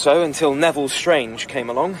thought so until Neville Strange came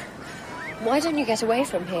along. Why don't you get away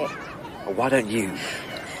from here? Or why don't you?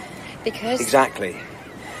 Because... Exactly.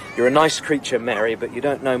 You're a nice creature, Mary, but you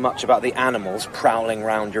don't know much about the animals prowling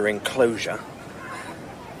round your enclosure.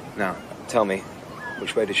 Now, tell me,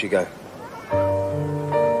 which way did she go?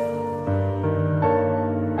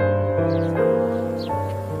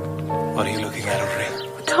 What are you looking at,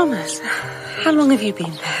 Audrey? Thomas, how long have you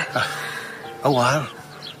been there? A while.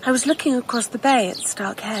 I was looking across the bay at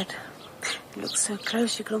Stark Head. It looks so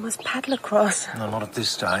close you could almost paddle across. No, not at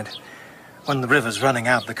this tide. When the river's running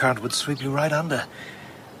out, the current would sweep you right under.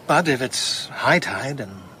 But if it's high tide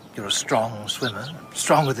and you're a strong swimmer,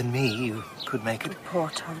 stronger than me, you could make it. Poor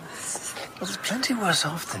Thomas. Well, there's plenty worse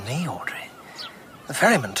off than me, Audrey. The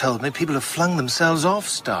ferryman told me people have flung themselves off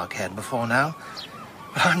Stark Head before now.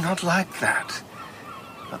 But I'm not like that.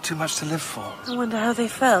 Not too much to live for. I wonder how they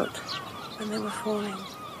felt when they were falling.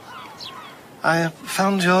 I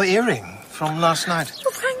found your earring from last night.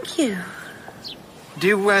 Oh, thank you. Do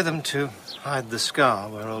you wear them to hide the scar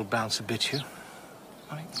where old Bouncer bit you?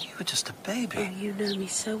 I mean, you were just a baby. Oh, you know me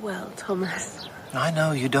so well, Thomas. I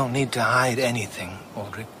know you don't need to hide anything,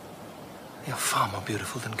 Audrey. You're far more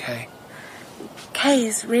beautiful than Kay. Kay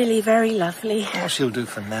is really very lovely. Oh, she'll do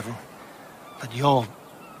for Neville. But you're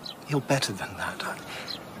better than that.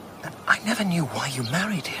 I never knew why you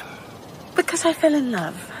married him. Because I fell in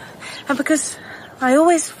love. And because I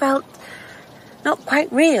always felt not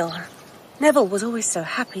quite real. Neville was always so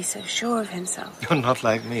happy, so sure of himself. You're not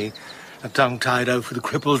like me, a tongue-tied oaf with a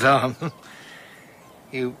crippled arm.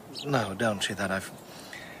 You know, don't you, that I've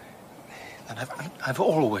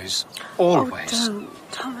always... Oh,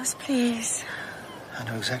 don't, Thomas, please. I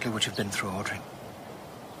know exactly what you've been through, Audrey.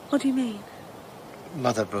 What do you mean?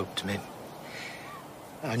 Mother wrote to me.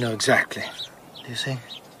 I know exactly. Do you see?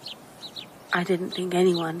 I didn't think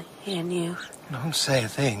anyone here knew. Don't say a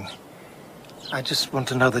thing. I just want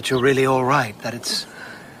to know that you're really all right, that it's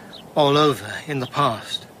all over in the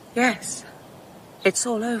past. Yes, it's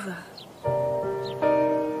all over.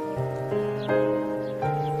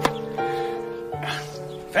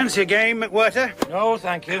 Fancy a game, McWhirter? No,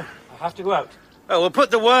 thank you. I have to go out. Oh, well,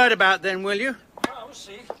 put the word about then, will you? I'll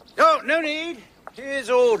see. Oh, no need. Here's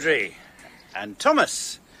Audrey. And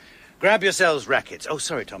Thomas. Grab yourselves rackets. Oh,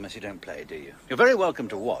 sorry, Thomas, you don't play, do you? You're very welcome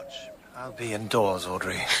to watch. I'll be indoors,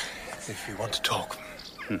 Audrey, if you want to talk.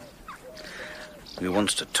 Who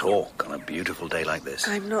wants to talk on a beautiful day like this?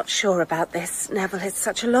 I'm not sure about this, Neville. It's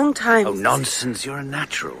such a long time. Oh, nonsense. You're a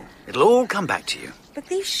natural. It'll all come back to you. But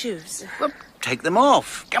these shoes... Well, take them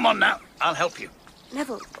off. Come on now. I'll help you.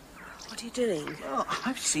 Neville, what are you doing? Well,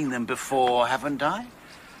 I've seen them before, haven't I?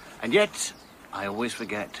 And yet, I always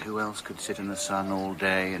forget who else could sit in the sun all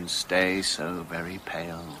day and stay so very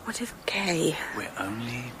pale. What if Kay? We're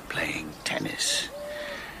only playing tennis.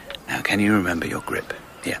 Now, can you remember your grip?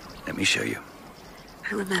 Here, let me show you.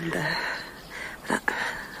 I remember. But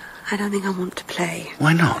I don't think I want to play.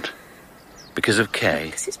 Why not? Because of Kay?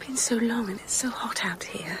 Because it's been so long and it's so hot out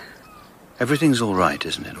here. Everything's all right,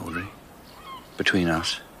 isn't it, Audrey? Between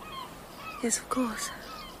us. Yes, of course.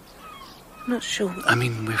 I'm not sure. I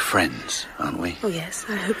mean, we're friends, aren't we? Oh, yes,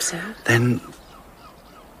 I hope so. Then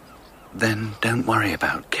don't worry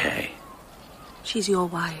about Kay. She's your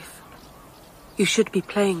wife. You should be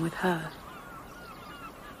playing with her.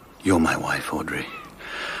 You're my wife, Audrey.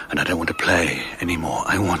 And I don't want to play anymore.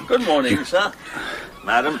 I want... Good morning, sir.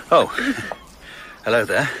 Madam. Oh. Hello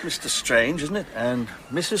there. Mr. Strange, isn't it? And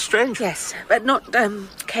Mrs. Strange? Yes, but not,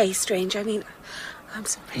 Kay Strange. I mean, I'm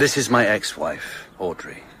sorry. This is my ex-wife,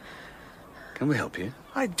 Audrey. Can we help you?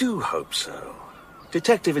 I do hope so.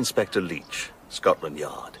 Detective Inspector Leach, Scotland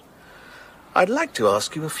Yard. I'd like to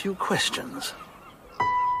ask you a few questions.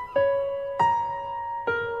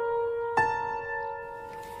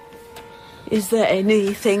 Is there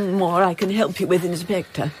anything more I can help you with,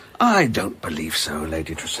 Inspector? I don't believe so,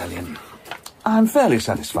 Lady Tresselian. I'm fairly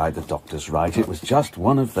satisfied the doctor's right. It was just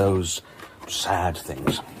one of those sad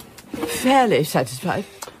things. Fairly satisfied?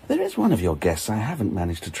 There is one of your guests I haven't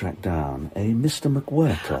managed to track down, a Mr.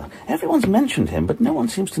 McWhirter. Everyone's mentioned him, but no one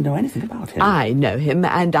seems to know anything about him. I know him,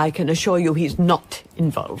 and I can assure you he's not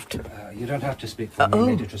involved. You don't have to speak for me,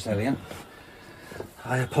 Lady Tresselian.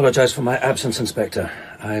 I apologise for my absence, Inspector.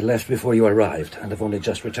 I left before you arrived, and have only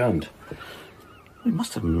just returned. We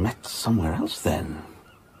must have met somewhere else, then.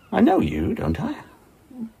 I know you, don't I?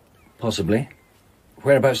 Possibly.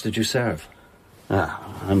 Whereabouts did you serve?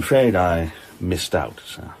 I'm afraid I missed out,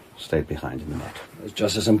 sir. Stayed behind in the Met. It's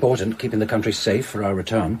just as important, keeping the country safe for our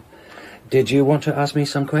return. Did you want to ask me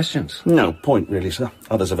some questions? No point, really, sir.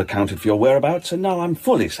 Others have accounted for your whereabouts, and now I'm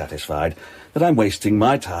fully satisfied that I'm wasting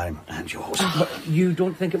my time and yours. But you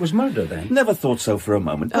don't think it was murder, then? Never thought so for a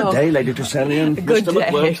moment. Good day, Lady Tresselian. Good Mr.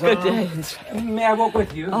 day, McWhirter. good day. May I walk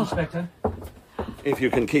with you, Inspector? If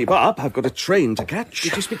you can keep up, I've got a train to catch.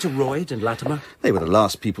 Did you speak to Royd and Latimer? They were the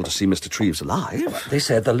last people to see Mr. Treves alive. They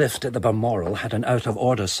said the lift at the Balmoral had an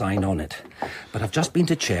out-of-order sign on it. But I've just been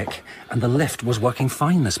to check, and the lift was working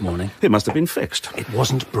fine this morning. It must have been fixed. It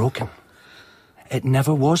wasn't broken. It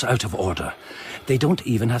never was out of order. They don't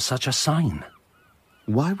even have such a sign.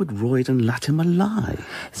 Why would Royd and Latimer lie?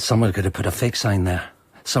 Someone could have put a fake sign there.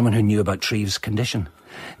 Someone who knew about Treves' condition.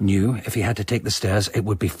 Knew if he had to take the stairs, it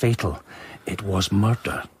would be fatal. It was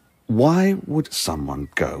murder. Why would someone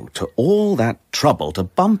go to all that trouble to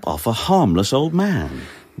bump off a harmless old man?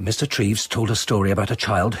 Mr. Treves told a story about a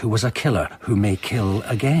child who was a killer who may kill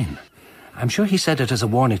again. I'm sure he said it as a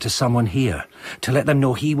warning to someone here, to let them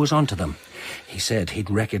know he was onto them. He said he'd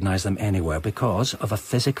recognise them anywhere because of a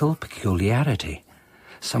physical peculiarity.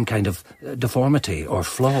 Some kind of deformity or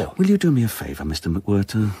flaw. Will you do me a favour, Mr.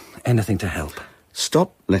 McWhirter? Anything to help.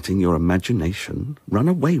 Stop letting your imagination run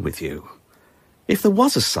away with you. If there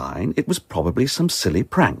was a sign, it was probably some silly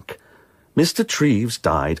prank. Mr. Treves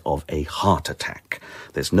died of a heart attack.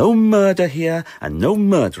 There's no murder here, and no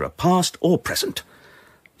murderer, past or present.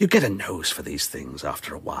 You get a nose for these things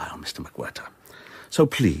after a while, Mr. McWhirter. So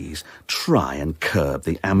please, try and curb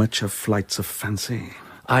the amateur flights of fancy.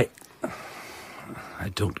 I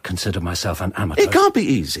don't consider myself an amateur. It can't be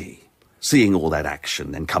easy. Seeing all that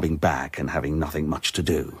action, then coming back and having nothing much to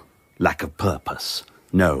do. Lack of purpose.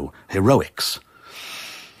 No heroics.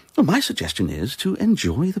 Well, my suggestion is to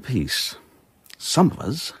enjoy the peace. Some of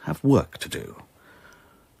us have work to do.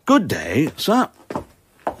 Good day, sir.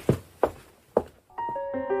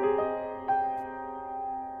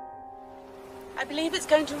 I believe it's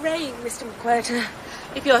going to rain, Mr. McWhirter,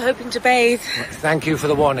 if you're hoping to bathe. Thank you for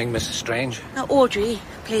the warning, Mrs. Strange. Now, Audrey,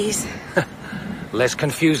 please. Less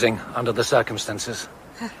confusing under the circumstances.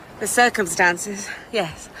 The circumstances,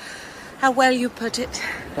 yes. How well you put it.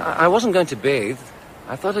 I wasn't going to bathe.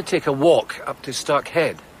 I thought I'd take a walk up to Stark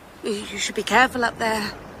Head. You should be careful up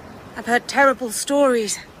there. I've heard terrible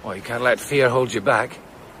stories. Well, you can't let fear hold you back.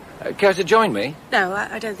 Care to join me? No,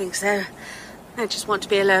 I don't think so. I just want to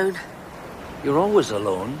be alone. You're always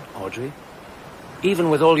alone, Audrey. Even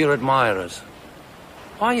with all your admirers.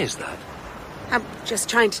 Why is that? I'm just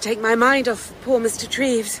trying to take my mind off poor Mr.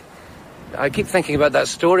 Treves. I keep thinking about that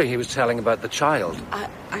story he was telling about the child.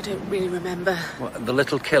 I don't really remember. Well, the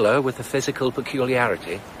little killer with the physical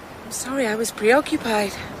peculiarity. I'm sorry, I was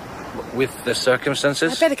preoccupied. With the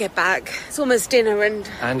circumstances? I'd better get back. It's almost dinner and...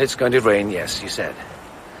 And it's going to rain, yes, you said.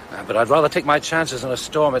 But I'd rather take my chances in a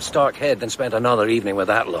storm at Stark Head than spend another evening with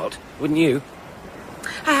that lot. Wouldn't you?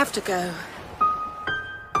 I have to go.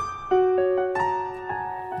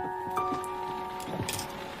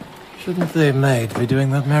 Shouldn't the maid be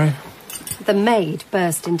doing that, Mary? The maid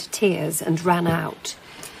burst into tears and ran out.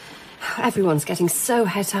 Everyone's getting so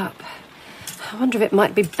het up. I wonder if it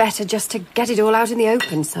might be better just to get it all out in the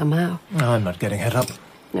open somehow. I'm not getting het up.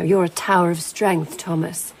 No, you're a tower of strength,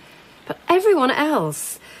 Thomas. But everyone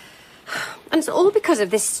else... And it's all because of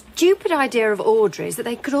this stupid idea of Audrey's that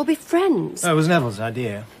they could all be friends. That was Neville's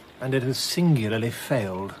idea, and it has singularly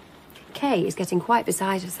failed. Kay is getting quite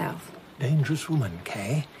beside herself. Dangerous woman,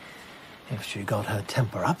 Kay. If she got her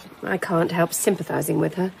temper up. I can't help sympathising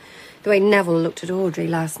with her. The way Neville looked at Audrey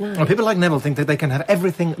last night. Well, people like Neville think that they can have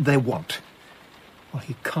everything they want. Well,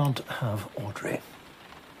 he can't have Audrey.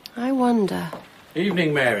 I wonder.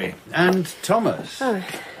 Evening, Mary. And Thomas. Oh.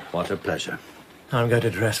 What a pleasure. I'm going to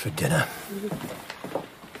dress for dinner.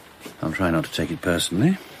 I'll try not to take it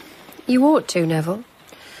personally. You ought to, Neville.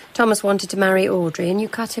 Thomas wanted to marry Audrey and you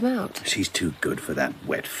cut him out. She's too good for that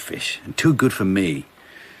wet fish, and too good for me.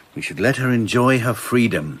 We should let her enjoy her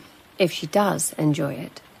freedom. If she does enjoy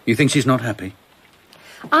it. You think she's not happy?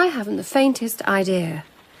 I haven't the faintest idea.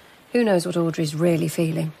 Who knows what Audrey's really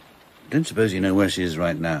feeling? I don't suppose you know where she is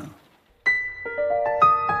right now.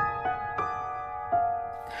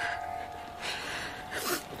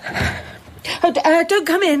 Oh, don't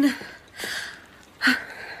come in.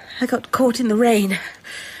 I got caught in the rain.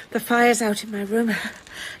 The fire's out in my room.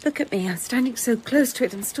 Look at me, I'm standing so close to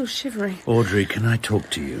it and still shivering. Audrey, can I talk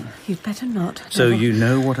to you? You'd better not. So No. you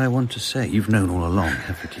know what I want to say. You've known all along,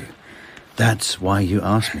 haven't you? That's why you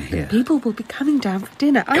asked me here. People will be coming down for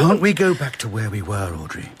dinner. Can't we go back to where we were,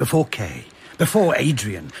 Audrey? Before Kay. Before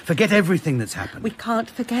Adrian. Forget everything that's happened. We can't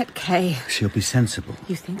forget Kay. She'll be sensible.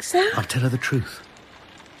 You think so? I'll tell her the truth.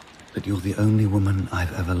 That you're the only woman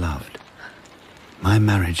I've ever loved. My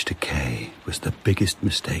marriage to Kay was the biggest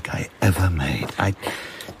mistake I ever made.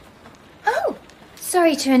 Oh,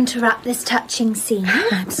 sorry to interrupt this touching scene.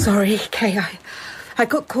 I'm sorry, Kay. I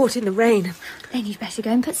got caught in the rain. Then you'd better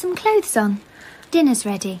go and put some clothes on. Dinner's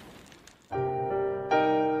ready.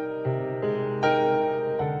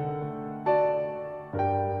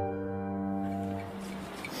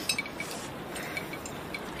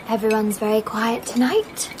 Everyone's very quiet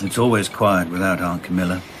tonight. It's always quiet without Aunt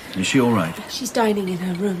Camilla. Is she all right? She's dining in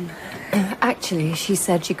her room. Actually, she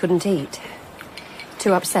said she couldn't eat.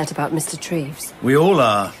 Too upset about Mr. Treves. We all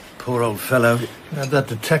are. Poor old fellow. That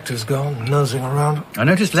detective's gone, nosing around. I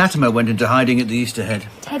noticed Latimer went into hiding at the Easter Head.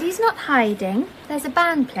 Teddy's not hiding. There's a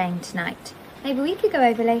band playing tonight. Maybe we could go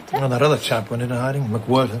over later. Well, that other chap went into hiding,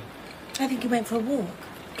 McWhirter. I think he went for a walk.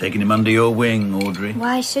 Taking him under your wing, Audrey.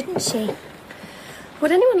 Why shouldn't she?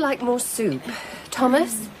 Would anyone like more soup?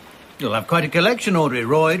 Thomas? You'll have quite a collection, Audrey.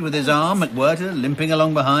 Royd with his arm, McWhirter limping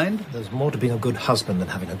along behind. There's more to being a good husband than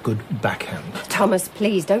having a good backhand. Thomas,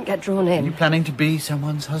 please, don't get drawn in. Are you planning to be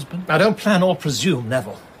someone's husband? I don't plan or presume,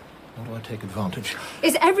 Neville. Nor do I take advantage.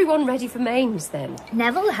 Is everyone ready for mains, then?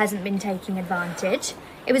 Neville hasn't been taking advantage.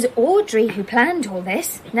 It was Audrey who planned all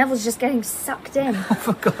this. Neville's just getting sucked in. Oh,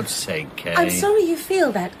 for God's sake, Kay. I'm sorry you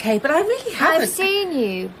feel that, Kay, but I really haven't. I've seen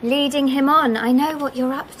you leading him on. I know what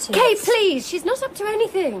you're up to. Kay, please, she's not up to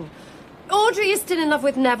anything. Audrey is still in love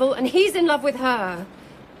with Neville, and he's in love with her.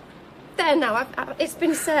 There now, it's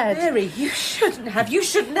been said. Mary, you shouldn't have. You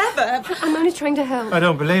should never. I'm only trying to help. I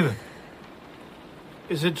don't believe it.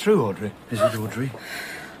 Is it true, Audrey? Is it, Audrey?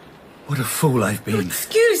 What a fool I've been.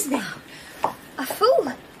 Excuse me. A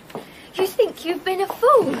fool? You think you've been a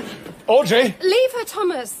fool? Audrey! Leave her,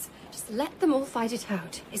 Thomas. Just let them all fight it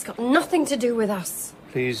out. It's got nothing to do with us.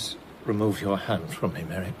 Please remove your hand from me,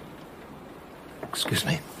 Mary. Excuse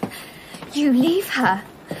me. You leave her,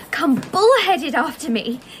 come bullheaded after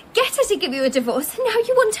me, get her to give you a divorce, and now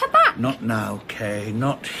you want her back. Not now, Kay.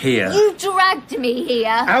 Not here. You dragged me here.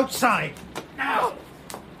 Outside! Now!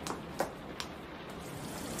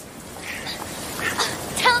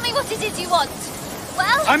 Tell me what it is you want.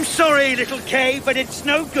 Well? I'm sorry, little Kay, but it's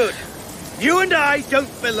no good. You and I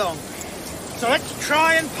don't belong. So let's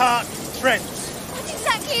try and part friends. What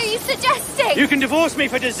exactly are you suggesting? You can divorce me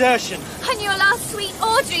for desertion. And you'll ask sweet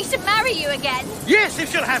Audrey to marry you again? Yes,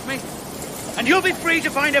 if she'll have me. And you'll be free to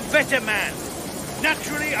find a better man.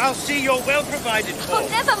 Naturally, I'll see you're well provided for. Oh,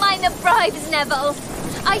 never mind the bribes, Neville.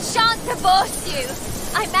 I shan't divorce you.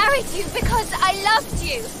 I married you because I loved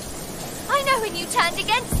you. I know when you turned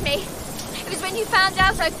against me. It was when you found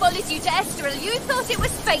out I followed you to Estoril. You thought it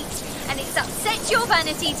was fate, and it's upset your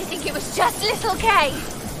vanity to think it was just little Kay.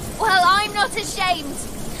 Well, I'm not ashamed.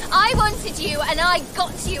 I wanted you, and I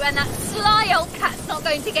got you, and that sly old cat's not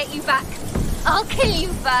going to get you back. I'll kill you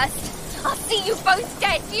first. I'll see you both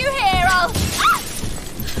dead. Do you hear?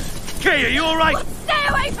 Kay, are you all right? Well, stay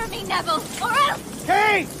away from me, Neville, or else...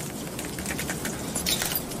 Kay!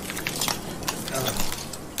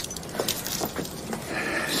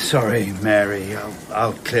 Sorry, Mary.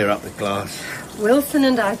 I'll clear up the glass. Wilson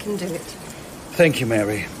and I can do it. Thank you,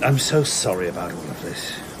 Mary. I'm so sorry about all of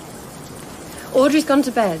this. Audrey's gone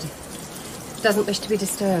to bed. Doesn't wish to be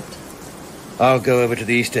disturbed. I'll go over to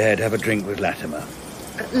the Easter Head, have a drink with Latimer.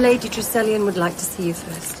 Lady Treselyan would like to see you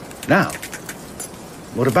first. Now?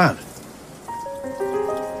 What about?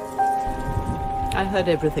 I heard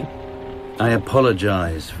everything. I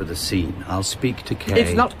apologise for the scene. I'll speak to Kay.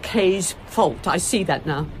 It's not Kay's fault. I see that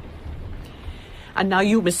now. And now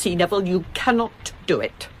you must see, Neville, you cannot do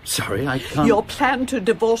it. Sorry, I can't... Your plan to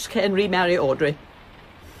divorce Kay and remarry Audrey.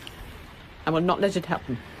 I will not let it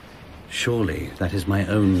happen. Surely that is my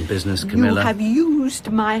own business, Camilla. You have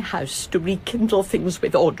used my house to rekindle things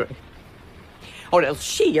with Audrey. Or else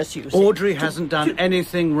she has used Audrey it hasn't done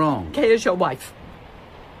anything wrong. Kay is your wife.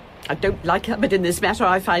 I don't like her, but in this matter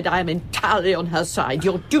I find I am entirely on her side.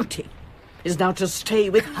 Your duty is now to stay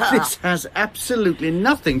with her. This has absolutely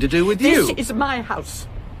nothing to do with you. This is my house.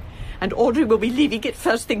 And Audrey will be leaving it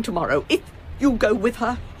first thing tomorrow. If you go with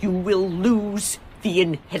her, you will lose the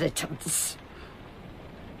inheritance.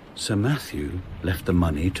 Sir Matthew left the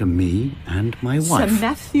money to me and my wife. Sir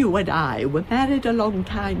Matthew and I were married a long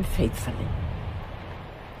time faithfully.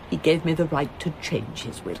 He gave me the right to change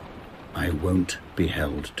his will. I won't be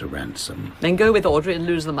held to ransom. Then go with Audrey and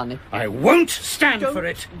lose the money. I won't stand Don't for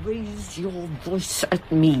it. Raise your voice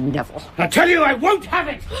at me, Neville. I tell you, I won't have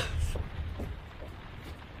it.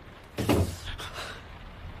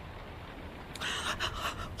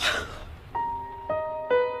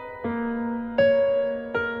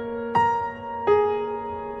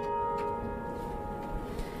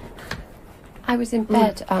 I was in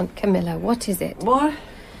bed, Aunt Camilla. What is it? What?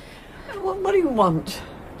 What do you want?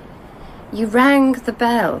 You rang the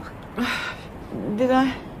bell. Did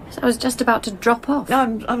I? I was just about to drop off.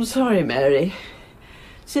 I'm sorry, Mary.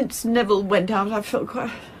 Since Neville went out, I felt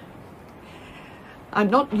quite... I'm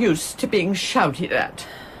not used to being shouted at.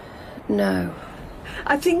 No.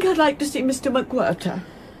 I think I'd like to see Mr. McWhirter.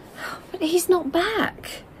 But he's not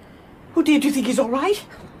back. Oh, dear, do you think he's all right?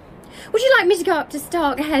 Would you like me to go up to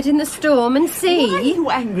Starkhead in the storm and see? Why are you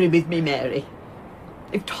angry with me, Mary?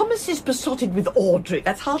 If Thomas is besotted with Audrey,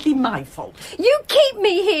 that's hardly my fault. You keep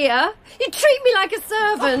me here. You treat me like a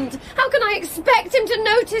servant. How can I expect him to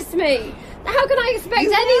notice me? How can I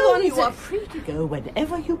expect anyone You are free to go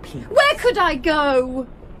whenever you please. Where could I go?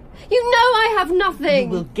 You know I have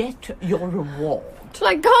nothing. You will get your reward.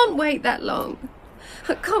 I can't wait that long.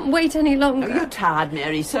 I can't wait any longer. Oh, you're tired,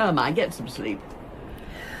 Mary. So am I. Get some sleep.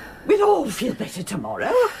 We'll all feel better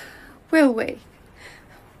tomorrow. Will we?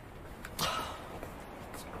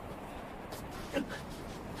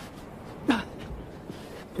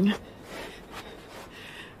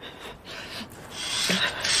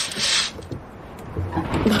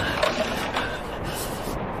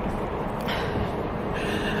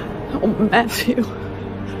 Oh, Matthew.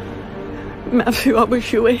 Matthew, I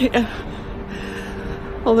wish you were here.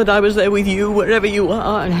 Or that I was there with you, wherever you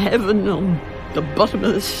are, in heaven, on the bottom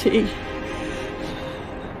of the sea.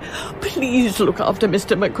 Please look after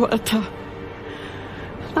Mr. McWhirter.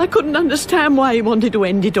 I couldn't understand why he wanted to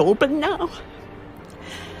end it all, but now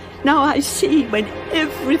I see when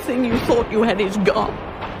everything you thought you had is gone.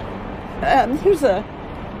 Who's there?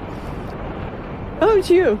 Oh, it's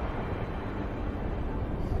you.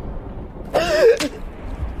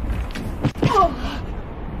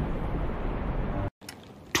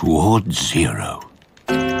 Towards zero.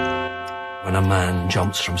 When a man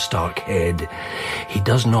jumps from Starkhead, he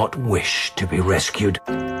does not wish to be rescued.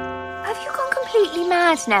 Have you gone completely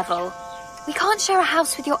mad, Neville? We can't share a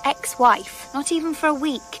house with your ex-wife, not even for a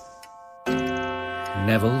week.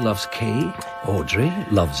 Neville loves Kay. Audrey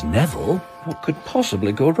loves Neville. What could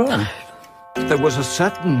possibly go wrong? There was a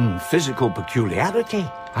certain physical peculiarity.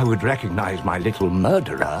 I would recognize my little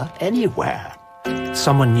murderer anywhere.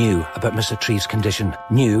 Someone knew about Mr. Treves' condition,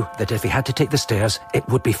 knew that if he had to take the stairs, it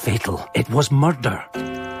would be fatal. It was murder.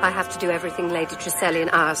 I have to do everything Lady Treselyan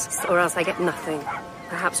asks, or else I get nothing.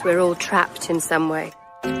 Perhaps we're all trapped in some way.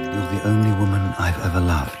 You're the only woman I've ever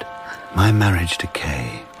loved. My marriage to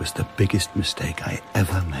Kay was the biggest mistake I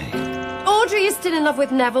ever made. Audrey is still in love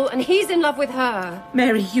with Neville, and he's in love with her.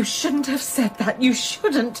 Mary, you shouldn't have said that. You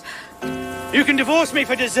shouldn't. You can divorce me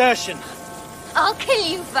for desertion. I'll kill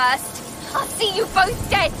you first. I'll see you both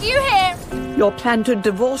dead. Do you hear? Your plan to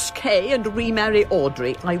divorce Kay and remarry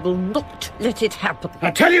Audrey, I will not let it happen.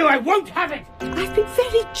 I tell you, I won't have it. I've been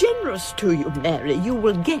very generous to you, Mary. You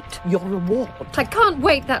will get your reward. I can't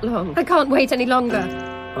wait that long. I can't wait any longer.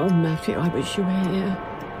 Oh, Matthew, I wish you were here.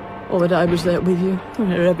 Or that I was there with you,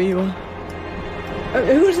 wherever you are.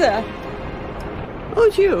 Who's there? Oh,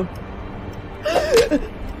 it's you.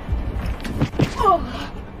 Oh.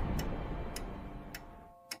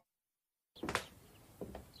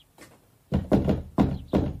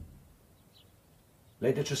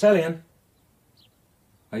 Lady Treselyan?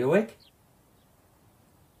 Are you awake?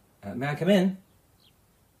 May I come in?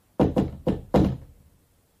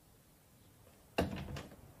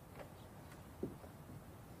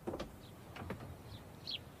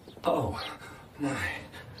 Oh, my.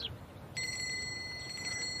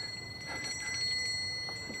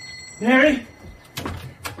 Mary?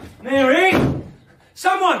 Mary?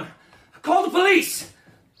 Someone! Call the police!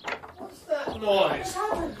 What's that noise?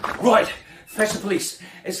 Right, fetch the police.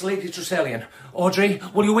 It's Lady Treselyan. Audrey,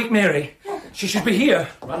 will you wake Mary? She should be here.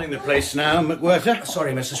 Running the place now, McWhirter.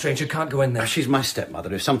 Sorry, Mr. Strange, you can't go in there. She's my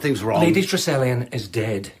stepmother. If something's wrong... Lady Treselyan is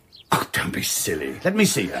dead. Oh, don't be silly. Let me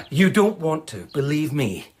see her. You don't want to, believe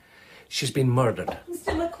me. She's been murdered.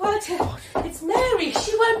 Mr. McWhirter, it's Mary.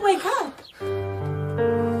 She won't wake up.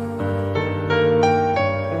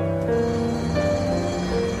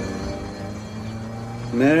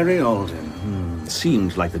 Mary Alden.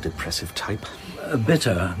 Seems like the depressive type.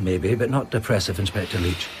 Bitter, maybe, but not depressive, Inspector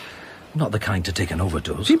Leach. Not the kind to take an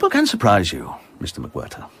overdose. People can surprise you, Mr.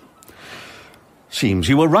 McWhirter. Seems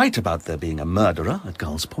you were right about there being a murderer at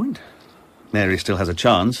Gull's Point. Mary still has a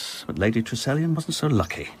chance, but Lady Treselyan wasn't so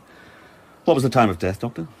lucky. What was the time of death,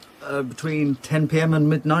 Doctor? Between 10 p.m. and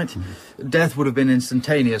midnight. Death would have been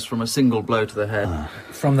instantaneous from a single blow to the head.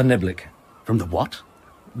 From the niblick. From the what?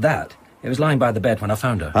 That. It was lying by the bed when I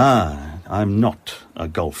found her. I'm not a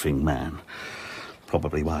golfing man.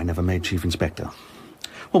 Probably why I never made Chief Inspector.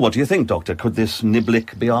 Well, what do you think, Doctor? Could this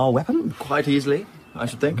niblick be our weapon? Quite easily, I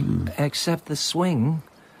should think. Except the swing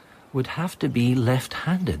would have to be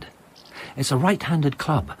left-handed. It's a right-handed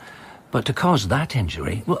club. But to cause that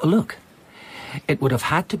injury... Well, look. It would have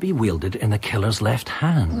had to be wielded in the killer's left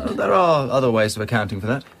hand. Well, there are other ways of accounting for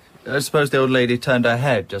that. I suppose the old lady turned her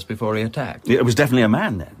head just before he attacked. It was definitely a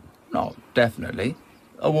man, then? Not definitely.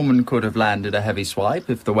 A woman could have landed a heavy swipe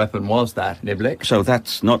if the weapon was that niblick. So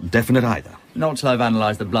that's not definite either? Not till I've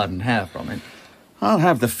analysed the blood and hair from it. I'll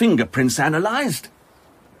have the fingerprints analysed.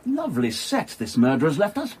 Lovely set this murderer's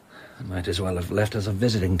left us. Might as well have left us a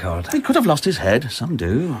visiting card. He could have lost his head. Some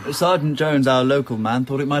do. Sergeant Jones, our local man,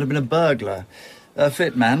 thought it might have been a burglar. A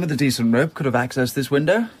fit man with a decent rope could have accessed this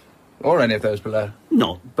window. Or any of those below.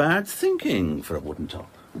 Not bad thinking for a wooden top.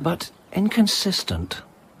 But inconsistent.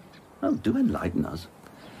 Oh, do enlighten us.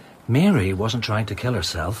 Mary wasn't trying to kill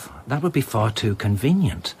herself. That would be far too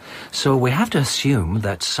convenient. So we have to assume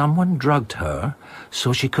that someone drugged her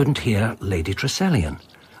so she couldn't hear Lady Treselyan.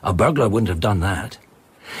 A burglar wouldn't have done that.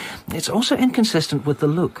 It's also inconsistent with the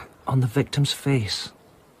look on the victim's face.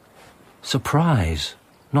 Surprise,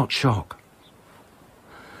 not shock.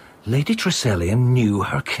 Lady Treselyan knew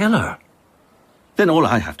her killer. Then all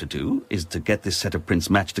I have to do is to get this set of prints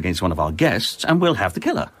matched against one of our guests, and we'll have the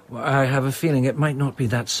killer. Well, I have a feeling it might not be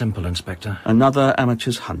that simple, Inspector. Another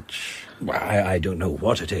amateur's hunch. Well, I don't know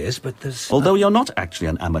what it is, but there's... Although you're not actually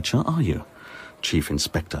an amateur, are you? Chief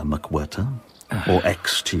Inspector McWhirter? Or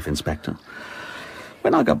ex-Chief Inspector?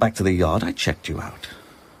 When I got back to the yard, I checked you out.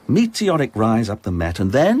 Meteoric rise up the Met,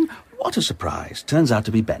 and then, what a surprise, turns out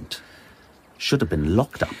to be bent. Should have been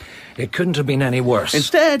locked up. It couldn't have been any worse.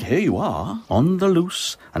 Instead, here you are, on the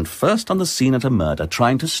loose, and first on the scene at a murder,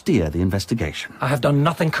 trying to steer the investigation. I have done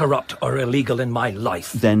nothing corrupt or illegal in my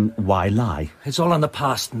life. Then why lie? It's all in the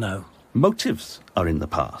past now. Motives are in the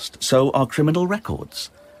past, so are criminal records.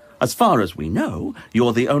 As far as we know,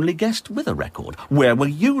 you're the only guest with a record. Where were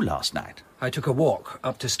you last night? I took a walk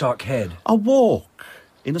up to Stark Head. A walk?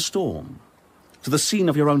 In a storm? To the scene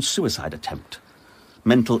of your own suicide attempt?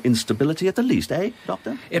 Mental instability at the least, eh,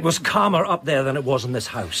 Doctor? It was calmer up there than it was in this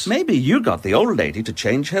house. Maybe you got the old lady to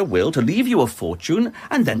change her will to leave you a fortune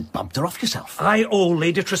and then bumped her off yourself. I owe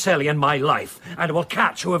Lady Treselyan my life, and will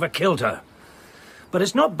catch whoever killed her. But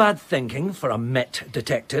it's not bad thinking for a Met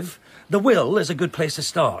detective. The will is a good place to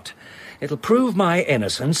start. It'll prove my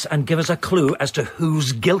innocence and give us a clue as to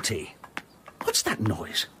who's guilty. What's that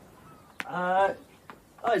noise?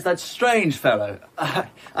 It's that Strange fellow.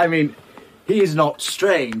 I mean, he is not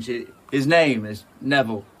strange. His name is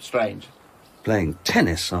Neville Strange. Playing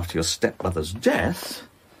tennis after your stepmother's death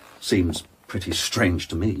seems pretty strange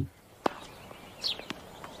to me.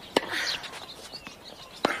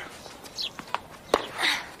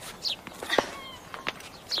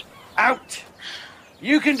 Out!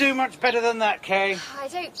 You can do much better than that, Kay. I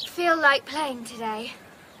don't feel like playing today.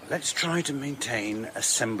 Let's try to maintain a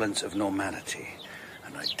semblance of normality.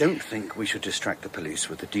 And I don't think we should distract the police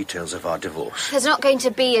with the details of our divorce. There's not going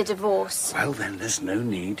to be a divorce. Well, then there's no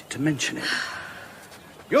need to mention it.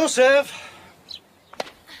 Your serve.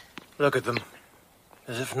 Look at them.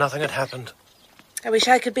 As if nothing had happened. I wish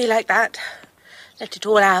I could be like that. Let it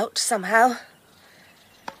all out, somehow.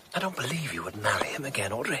 I don't believe you would marry him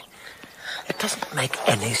again, Audrey. It doesn't make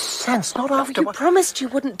any sense, not after You promised you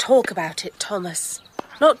wouldn't talk about it, Thomas.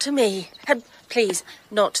 Not to me. And please,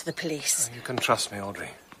 not to the police. You can trust me, Audrey.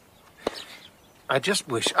 I just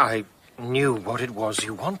wish I knew what it was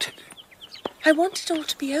you wanted. I want it all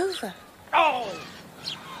to be over. Oh!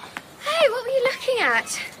 Hey, what were you looking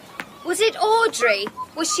at? Was it Audrey?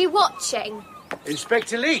 Was she watching?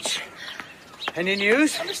 Inspector Leach. Any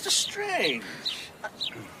news? Mr. Strange.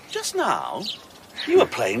 Just now, you were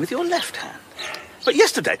playing with your left hand. But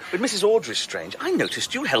yesterday, with Mrs. Audrey Strange, I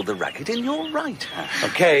noticed you held the racket in your right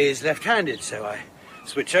hand. Okay, is left-handed, so I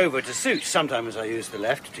switch over to suit. Sometimes I use the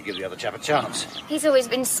left to give the other chap a chance. He's always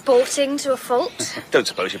been sporting to a fault. Don't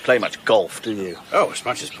suppose you play much golf, do you? Oh, as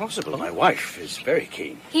much as possible. My wife is very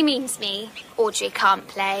keen. He means me. Audrey can't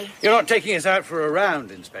play. You're not taking us out for a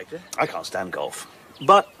round, Inspector? I can't stand golf.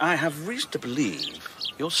 But I have reason to believe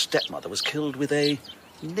your stepmother was killed with a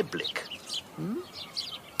niblick.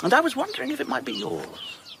 And I was wondering if it might be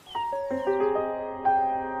yours.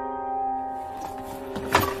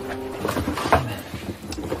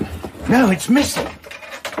 No, it's missing.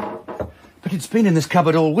 But it's been in this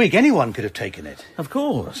cupboard all week. Anyone could have taken it. Of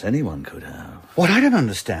course, anyone could have. What I don't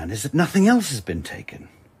understand is that nothing else has been taken.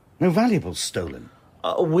 No valuables stolen.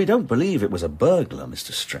 We don't believe it was a burglar,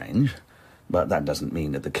 Mr. Strange. But that doesn't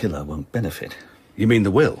mean that the killer won't benefit. You mean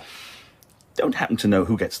the will? Don't happen to know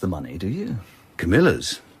who gets the money, do you?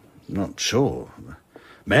 Camilla's? Not sure.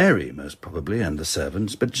 Mary, most probably, and the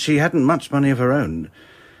servants, but she hadn't much money of her own.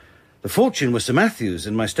 The fortune was Sir Matthew's,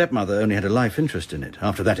 and my stepmother only had a life interest in it.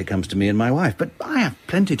 After that, it comes to me and my wife, but I have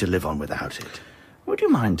plenty to live on without it. Would you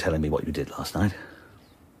mind telling me what you did last night?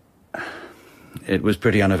 It was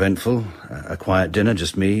pretty uneventful. A quiet dinner,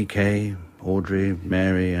 just me, Kay, Audrey,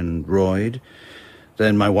 Mary, and Royd.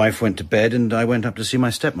 Then my wife went to bed, and I went up to see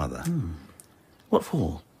my stepmother. What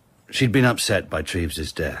for? She'd been upset by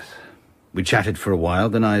Treeves's death. We chatted for a while,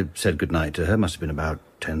 then I said goodnight to her. Must have been about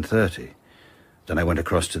 10:30. Then I went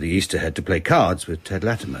across to the Easter Head to play cards with Ted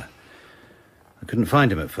Latimer. I couldn't find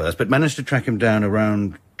him at first, but managed to track him down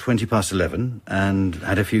around 11:20 and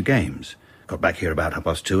had a few games. Got back here about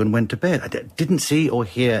 2:30 and went to bed. I didn't see or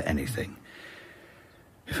hear anything.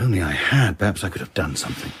 If only I had, perhaps I could have done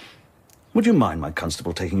something. Would you mind my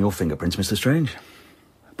constable taking your fingerprints, Mr. Strange?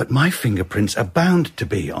 But my fingerprints are bound to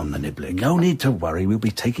be on the niblick. No need to worry. We'll be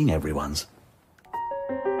taking everyone's.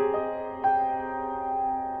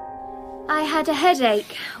 I had a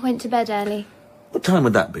headache. Went to bed early. What time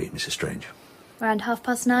would that be, Mrs. Strange? Around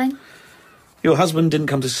 9:30. Your husband didn't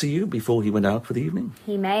come to see you before he went out for the evening?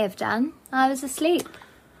 He may have done. I was asleep.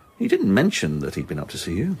 He didn't mention that he'd been up to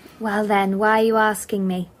see you. Well then, why are you asking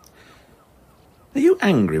me? Are you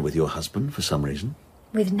angry with your husband for some reason?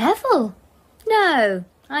 With Neville? No,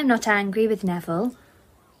 I'm not angry with Neville.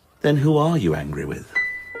 Then who are you angry with?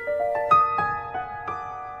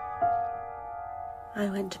 I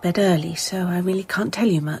went to bed early, so I really can't tell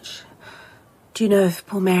you much. Do you know if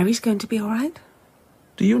poor Mary's going to be all right?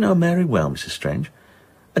 Do you know Mary well, Mrs. Strange?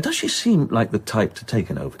 Does she seem like the type to take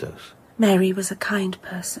an overdose? Mary was a kind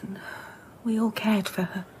person. We all cared for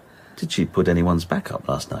her. Did she put anyone's back up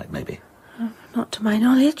last night, maybe? Not to my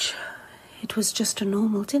knowledge. It was just a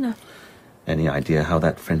normal dinner. Any idea how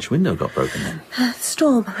that French window got broken then?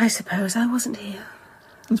 Storm, I suppose. I wasn't here.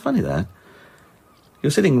 It's funny that.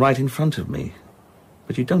 You're sitting right in front of me,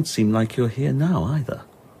 but you don't seem like you're here now either.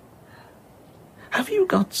 Have you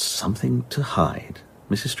got something to hide,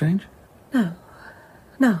 Mrs. Strange? No.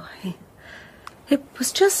 It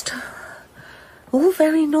was just all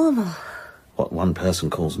very normal. What one person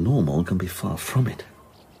calls normal can be far from it.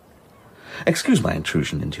 Excuse my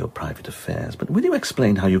intrusion into your private affairs, but will you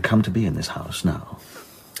explain how you come to be in this house now?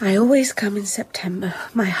 I always come in September.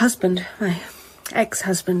 My husband, my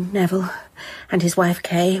ex-husband, Neville, and his wife,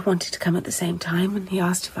 Kay, wanted to come at the same time, and he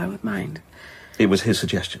asked if I would mind. It was his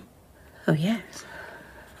suggestion? Oh, yes.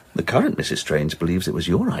 The current Mrs. Strange believes it was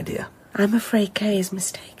your idea. I'm afraid Kay is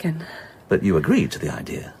mistaken. But you agreed to the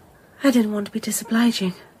idea. I didn't want to be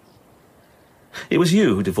disobliging. It was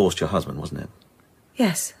you who divorced your husband, wasn't it?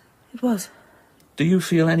 Yes, it was. Do you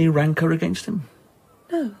feel any rancour against him?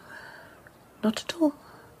 No, not at all.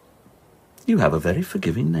 You have a very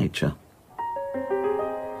forgiving nature.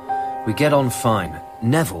 We get on fine.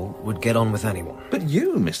 Neville would get on with anyone. But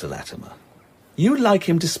you, Mr. Latimer, you like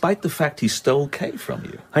him despite the fact he stole Kay from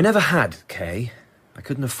you. I never had Kay. I I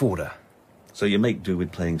couldn't afford her. So you make do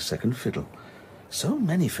with playing second fiddle. So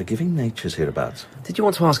many forgiving natures hereabouts. Did you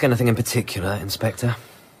want to ask anything in particular, Inspector?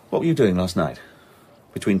 What were you doing last night?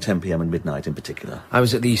 Between 10 p.m. and midnight in particular? I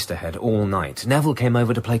was at the Easter Head all night. Neville came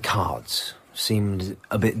over to play cards. Seemed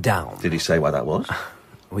a bit down. Did he say why that was?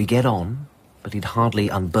 We get on, but he'd hardly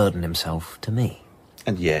unburden himself to me.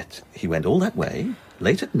 And yet, he went all that way,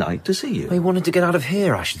 late at night, to see you. He wanted to get out of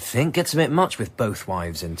here, I should think. Gets a bit much with both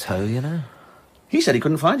wives in tow, you know. He said he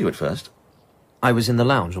couldn't find you at first. I was in the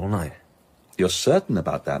lounge all night. You're certain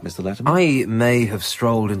about that, Mr. Latimer? I may have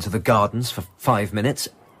strolled into the gardens for 5 minutes.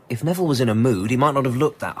 If Neville was in a mood, he might not have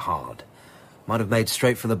looked that hard. Might have made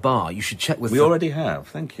straight for the bar. You should check with... We already have,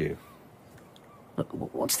 thank you. Look,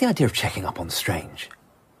 what's the idea of checking up on Strange?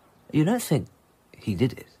 You don't think he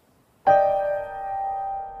did it?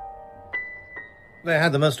 They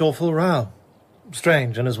had the most awful row.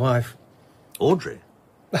 Strange and his wife. Audrey?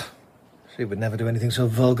 She would never do anything so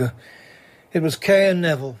vulgar. It was Kay and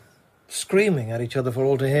Neville, screaming at each other for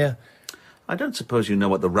all to hear. I don't suppose you know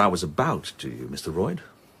what the row was about, do you, Mr. Royd?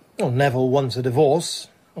 Well, Neville wants a divorce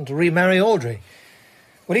and to remarry Audrey.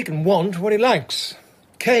 Well, he can want what he likes.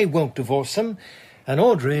 Kay won't divorce him, and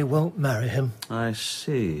Audrey won't marry him. I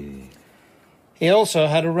see. He also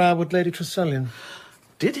had a row with Lady Tressilian.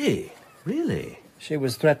 Did he? Really? She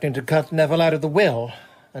was threatening to cut Neville out of the will,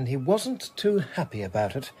 and he wasn't too happy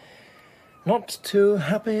about it. Not too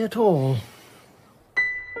happy at all.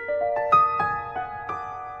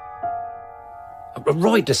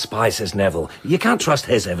 Roy despises Neville. You can't trust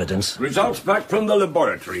his evidence. Results back from the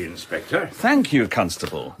laboratory, Inspector. Thank you,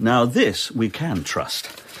 Constable. Now this we can trust.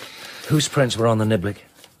 Whose prints were on the niblick?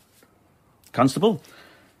 Constable,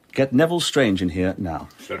 get Neville Strange in here now.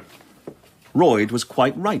 Sir. Royd was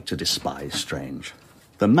quite right to despise Strange.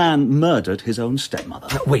 The man murdered his own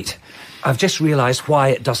stepmother. Wait, I've just realised why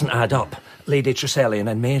it doesn't add up. Lady Tressilian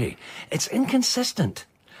and Mary. It's inconsistent.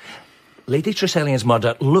 Lady Tressilian's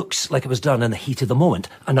murder looks like it was done in the heat of the moment,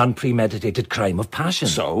 an unpremeditated crime of passion.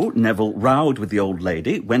 So, Neville rowed with the old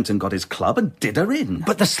lady, went and got his club and did her in.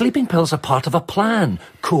 But the sleeping pills are part of a plan,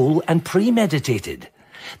 cool and premeditated.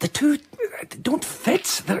 The two don't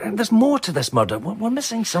fit. There's more to this murder. We're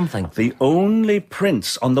missing something. The only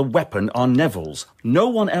prints on the weapon are Neville's. No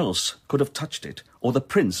one else could have touched it, or the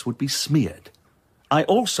prints would be smeared. I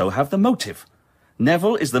also have the motive.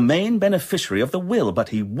 Neville is the main beneficiary of the will, but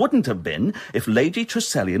he wouldn't have been if Lady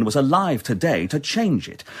Tressilian was alive today to change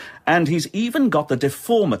it. And he's even got the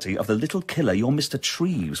deformity of the little killer your Mr.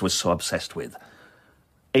 Treves was so obsessed with.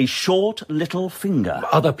 A short little finger.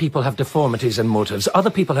 Other people have deformities and motives.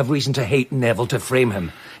 Other people have reason to hate Neville to frame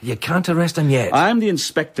him. You can't arrest him yet. I'm the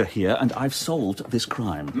inspector here, and I've solved this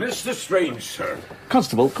crime. Mr. Strange, sir.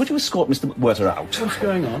 Constable, could you escort Mr. McWhirter out? What's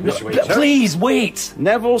going on? Please, wait!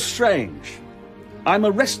 Neville Strange, I'm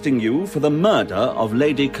arresting you for the murder of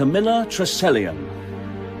Lady Camilla Tressilian.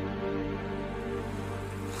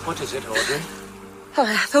 What is it, Audrey? Oh,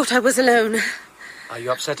 I thought I was alone. Are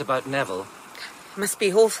you upset about Neville? It must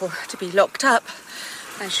be awful to be locked up.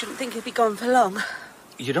 I shouldn't think he'd be gone for long.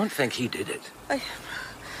 You don't think he did it?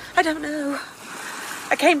 I don't know.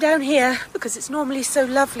 I came down here because it's normally so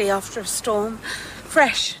lovely after a storm.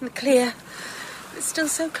 Fresh and clear. It's still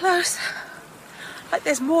so close. Like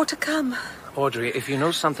there's more to come. Audrey, if you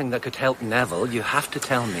know something that could help Neville, you have to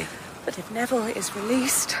tell me. But if Neville is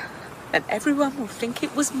released, then everyone will think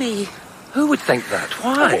it was me. Who would think that?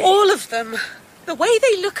 Why? Of all of them. The way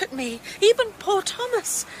they look at me. Even poor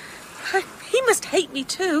Thomas. He must hate me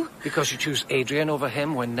too. Because you choose Adrian over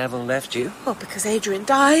him when Neville left you? Well, because Adrian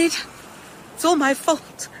died. It's all my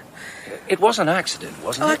fault. It was an accident,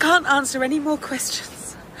 wasn't it? I can't answer any more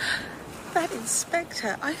questions. That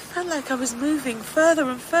inspector, I felt like I was moving further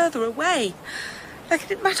and further away. Like it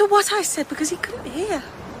didn't matter what I said because he couldn't hear.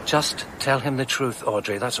 Just tell him the truth,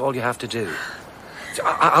 Audrey. That's all you have to do.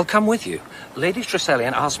 I'll come with you. Lady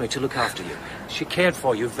Tressilian asked me to look after you. She cared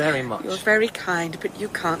for you very much. You're very kind, but you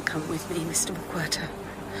can't come with me, Mr. McWhirter.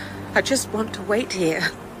 I just want to wait here.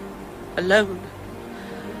 Alone.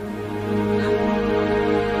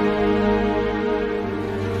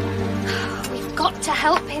 We've got to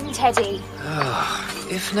help him, Teddy.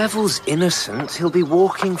 If Neville's innocent, he'll be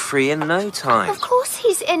walking free in no time. Of course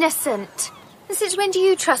he's innocent. And since when do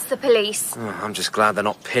you trust the police? I'm just glad they're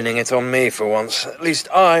not pinning it on me for once. At least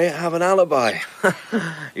I have an alibi.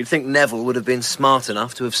 You'd think Neville would have been smart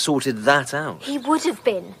enough to have sorted that out. He would have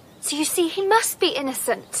been. So you see, he must be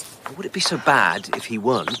innocent. Would it be so bad if he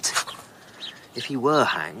weren't? If he were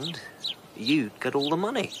hanged, you'd get all the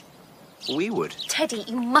money. We would. Teddy,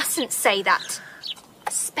 you mustn't say that.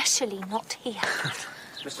 Especially not here.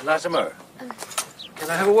 Mr. Latimer. Can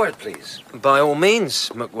I have a word, please? By all means,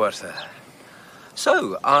 McWhirter.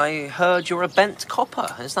 So, I heard you're a bent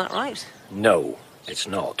copper, is that right? No, it's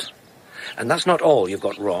not. And that's not all you've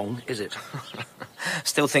got wrong, is it?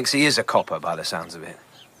 Still thinks he is a copper by the sounds of it.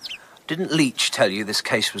 Didn't Leach tell you this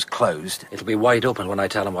case was closed? It'll be wide open when I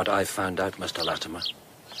tell him what I've found out, Mr. Latimer.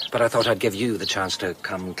 But I thought I'd give you the chance to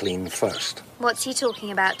come clean first. What's he talking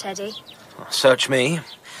about, Teddy? Search me.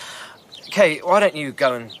 Kay, why don't you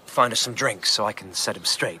go and find us some drinks so I can set him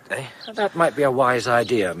straight, eh? That might be a wise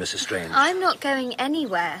idea, Mrs. Strange. I'm not going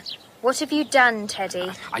anywhere. What have you done, Teddy?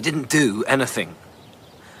 I didn't do anything.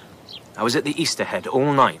 I was at the Easter Head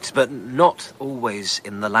all night, but not always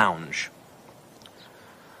in the lounge.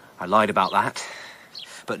 I lied about that,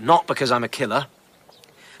 but not because I'm a killer,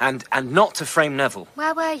 and not to frame Neville.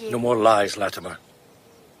 Where were you? No more lies, Latimer.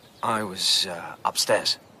 I was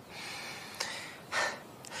upstairs.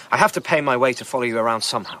 I have to pay my way to follow you around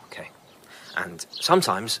somehow, okay? And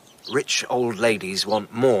sometimes rich old ladies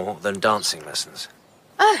want more than dancing lessons.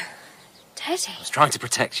 Oh, Teddy. I was trying to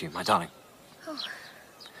protect you, my darling. Oh.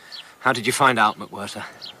 How did you find out, McWhirter?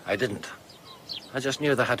 I didn't. I just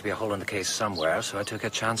knew there had to be a hole in the case somewhere, so I took a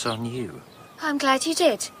chance on you. I'm glad you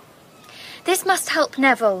did. This must help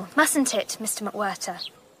Neville, mustn't it, Mr. McWhirter?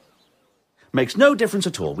 Makes no difference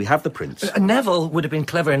at all. We have the prints. Neville would have been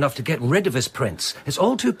clever enough to get rid of his prints. It's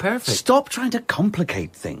all too perfect. Stop trying to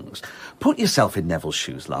complicate things. Put yourself in Neville's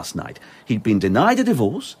shoes last night. He'd been denied a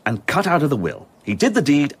divorce and cut out of the will. He did the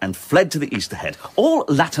deed and fled to the Easter Head. All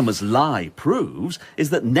Latimer's lie proves is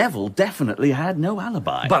that Neville definitely had no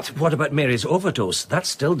alibi. But what about Mary's overdose? That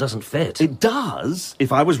still doesn't fit. It does,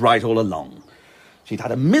 if I was right all along. She'd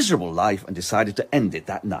had a miserable life and decided to end it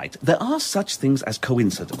that night. There are such things as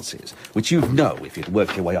coincidences, which you'd know if you'd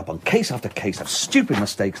worked your way up on case after case of stupid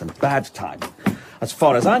mistakes and bad timing. As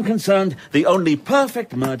far as I'm concerned, the only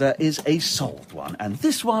perfect murder is a solved one, and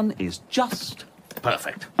this one is just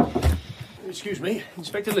perfect. Excuse me,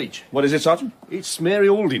 Inspector Leach. What is it, Sergeant? It's Mary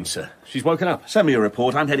Aldin, sir. She's woken up. Send me a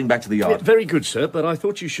report. I'm heading back to the yard. Very good, sir, but I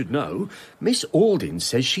thought you should know. Miss Aldin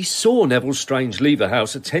says she saw Neville Strange leave the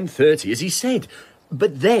house at 10:30, as he said.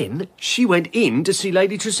 But then she went in to see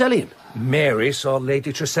Lady Tresselian. Mary saw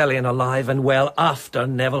Lady Tresselian alive and well after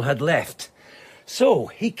Neville had left. So,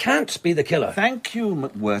 he can't be the killer. Thank you,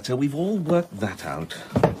 McWhirter. We've all worked that out.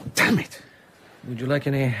 Damn it. Would you like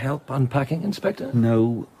any help unpacking, Inspector?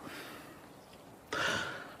 No.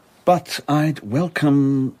 But I'd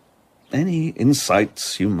welcome any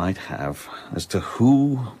insights you might have as to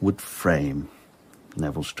who would frame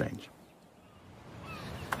Neville Strange.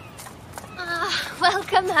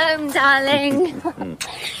 Welcome home, darling.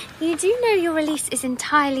 You do know your release is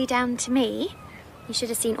entirely down to me. You should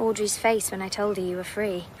have seen Audrey's face when I told her you were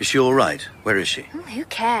free. Is she all right? Where is she? Oh, who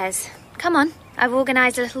cares? Come on, I've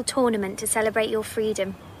organised a little tournament to celebrate your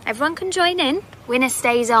freedom. Everyone can join in. Winner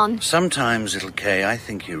stays on. Sometimes, little Kay, I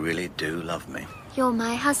think you really do love me. You're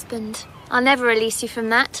my husband. I'll never release you from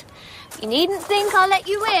that. You needn't think I'll let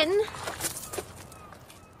you in.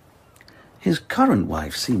 His current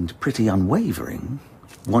wife seemed pretty unwavering,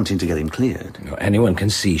 wanting to get him cleared. Anyone can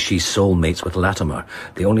see she's soulmates with Latimer.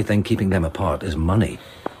 The only thing keeping them apart is money.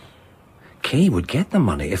 Kay would get the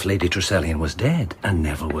money if Lady Tresselian was dead and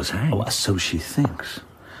Neville was hanged. Oh, so she thinks.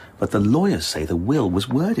 But the lawyers say the will was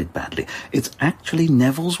worded badly. It's actually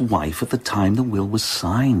Neville's wife at the time the will was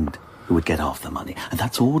signed who would get half the money. And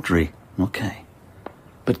that's Audrey, not Kay.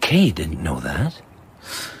 But Kay didn't know that.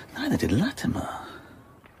 Neither did Latimer.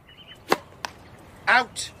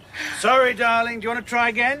 Out! Sorry, darling. Do you want to try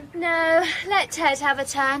again? No, let Ted have a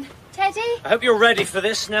turn. Teddy? I hope you're ready for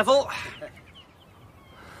this, Neville.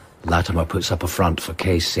 Latimer puts up a front for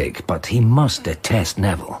Kay's sake, but he must detest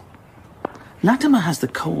Neville. Latimer has the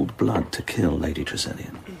cold blood to kill Lady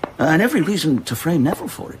Tresselian, and every reason to frame Neville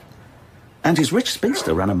for it. And his rich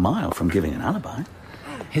spinster ran a mile from giving an alibi.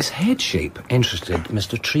 His head shape interested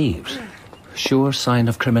Mr. Treves. Sure sign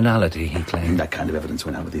of criminality, he claimed. That kind of evidence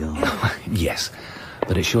went out with the arm. Yes,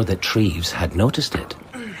 but it showed that Treves had noticed it.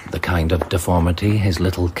 The kind of deformity his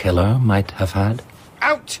little killer might have had.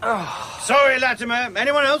 Out! Oh. Sorry, Latimer.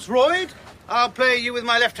 Anyone else? Royd? I'll play you with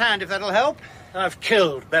my left hand if that'll help. I've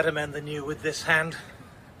killed better men than you with this hand.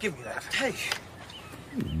 Give me that. Hey.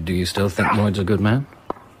 Do you still think Royd's a good man?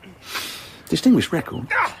 Distinguished record.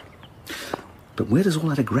 But where does all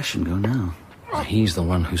that aggression go now? He's the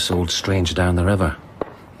one who sold Strange down the river.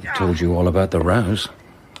 He told you all about the rows.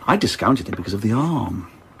 I discounted him because of the arm.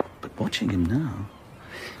 But watching him now...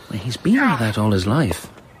 Well, he's been like that all his life.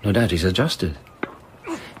 No doubt he's adjusted.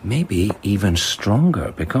 Maybe even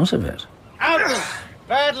stronger because of it. Out!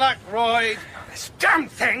 Bad luck, Royd. This damn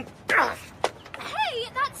thing! Hey,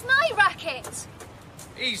 that's my racket.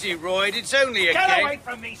 Easy, Royd. It's only a Get game. away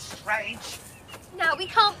from me, Strange! Now we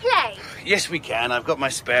can't play. Yes, we can. I've got my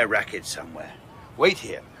spare racket somewhere. Wait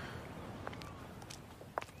here.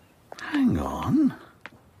 Hang on.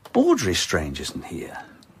 Audrey Strange isn't here.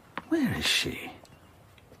 Where is she?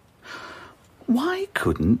 Why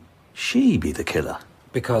couldn't she be the killer?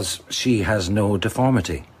 Because she has no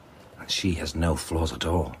deformity. She has no flaws at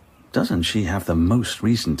all. Doesn't she have the most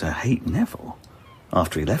reason to hate Neville?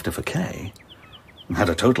 After he left her for Kay. Had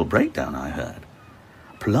a total breakdown, I heard.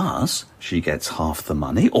 Plus, she gets half the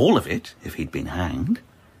money, all of it, if he'd been hanged.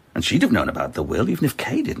 And she'd have known about the will, even if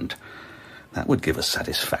Kay didn't. That would give us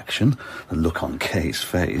satisfaction, the look on Kay's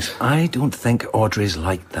face. I don't think Audrey's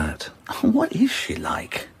like that. What is she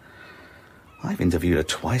like? I've interviewed her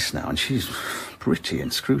twice now, and she's pretty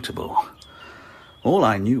inscrutable. All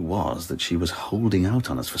I knew was that she was holding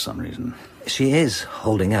out on us for some reason. She is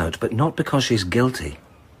holding out, but not because she's guilty.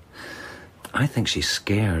 I think she's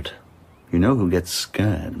scared. You know who gets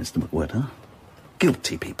scared, Mr. McWhirter?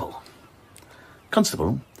 Guilty people.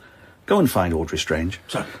 Constable, go and find Audrey Strange.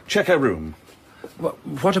 Sir. Check her room.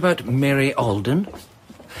 What about Mary Alden?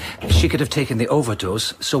 She could have taken the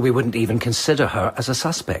overdose, so we wouldn't even consider her as a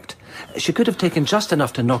suspect. She could have taken just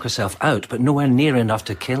enough to knock herself out, but nowhere near enough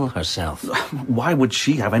to kill herself. Why would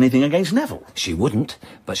she have anything against Neville? She wouldn't,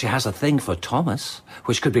 but she has a thing for Thomas,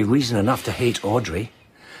 which could be reason enough to hate Audrey.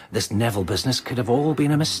 This Neville business could have all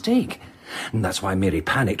been a mistake. And that's why Mary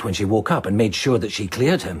panicked when she woke up and made sure that she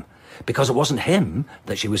cleared him. Because it wasn't him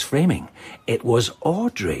that she was framing. It was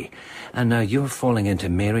Audrey. And now you're falling into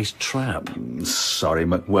Mary's trap. Sorry,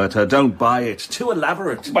 McWhirter, don't buy it. Too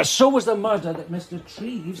elaborate. But so was the murder that Mr.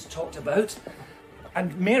 Treves talked about.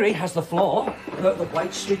 And Mary has the flaw, the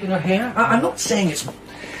white streak in her hair. I'm not saying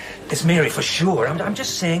it's Mary for sure. I'm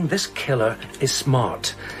just saying this killer is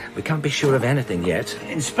smart. We can't be sure of anything yet.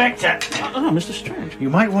 Inspector! Oh, Mr. Strange. You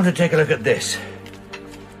might want to take a look at this.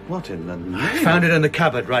 What in the name? I found it in the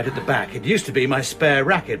cupboard right at the back. It used to be my spare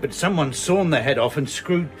racket, but someone sawn the head off and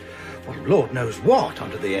screwed, well, Lord knows what,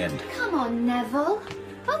 onto the end. Come on, Neville.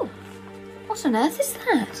 Oh, what on earth is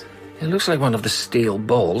that? It looks like one of the steel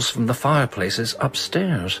balls from the fireplaces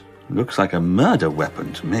upstairs. Looks like a murder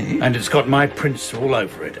weapon to me. And it's got my prints all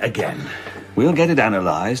over it, again. We'll get it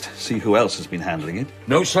analysed, see who else has been handling it.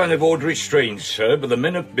 No sign of Audrey Strange, sir, but the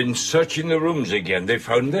men have been searching the rooms again. They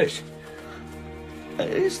found this.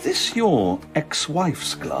 Is this your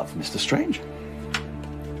ex-wife's glove, Mr. Strange?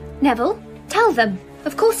 Neville, tell them.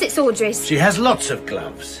 Of course it's Audrey's. She has lots of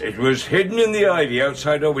gloves. It was hidden in the ivy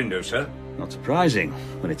outside our window, sir. Not surprising,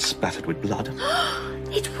 when it's spattered with blood.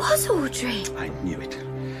 It was Audrey. I knew it.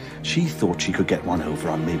 She thought she could get one over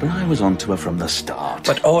on me, but I was on to her from the start.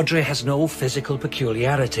 But Audrey has no physical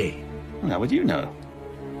peculiarity. How would you know?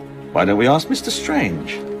 Why don't we ask Mr.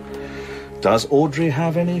 Strange? Does Audrey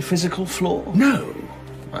have any physical flaw? No.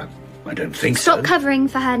 I don't think so. Stop covering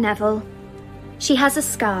for her, Neville. She has a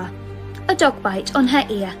scar. A dog bite on her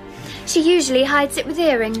ear. She usually hides it with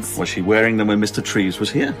earrings. Was she wearing them when Mr. Treves was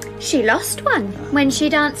here? She lost one when she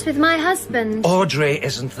danced with my husband. Audrey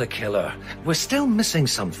isn't the killer. We're still missing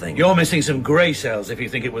something. You're missing some grey cells if you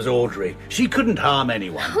think it was Audrey. She couldn't harm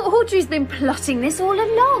anyone. Audrey's been plotting this all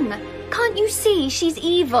along. Can't you see she's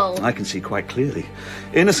evil? I can see quite clearly.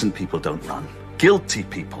 Innocent people don't run. Guilty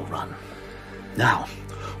people run. Now,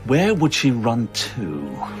 where would she run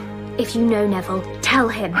to? If you know Neville, tell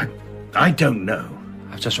him. I don't know.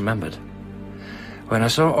 I've just remembered. When I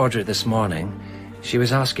saw Audrey this morning, she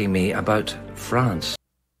was asking me about France.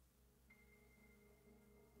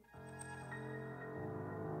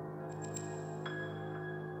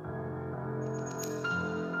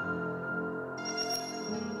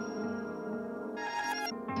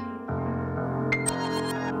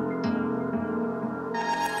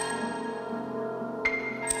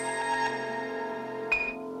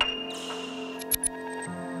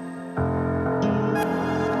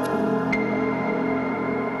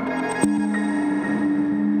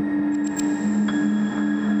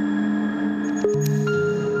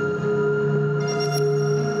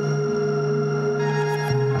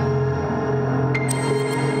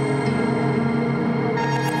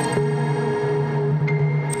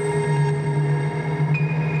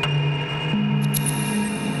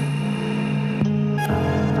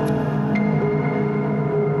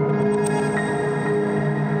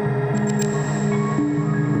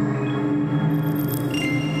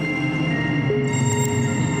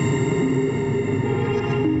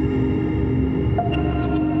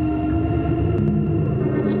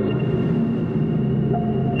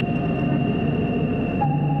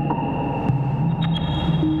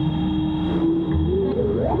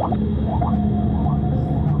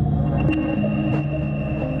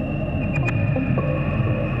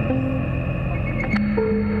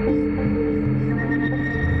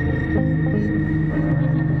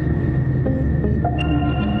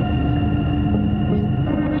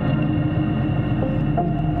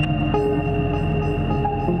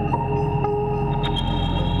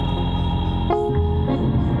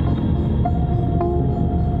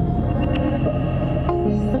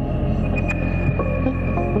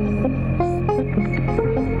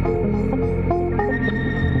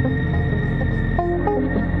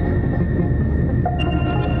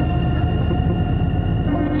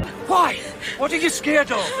 you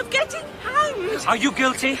scared of? Of getting hanged. Are you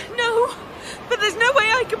guilty? No, but there's no way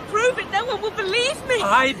I can prove it. No one will believe me.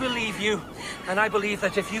 I believe you. And I believe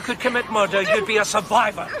that if you could commit murder, you'd be a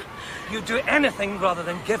survivor. You'd do anything rather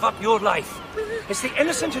than give up your life. It's the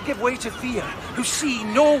innocent who give way to fear, who see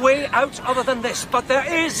no way out other than this. But there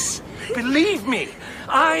is. Believe me,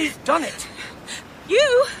 I've done it.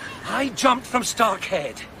 You? I jumped from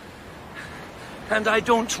Starkhead. And I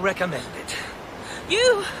don't recommend it.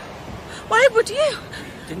 You? Why would you?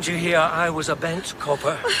 Didn't you hear I was a bent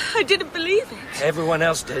copper? I didn't believe it. Everyone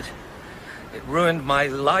else did. It ruined my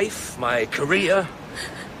life, my career.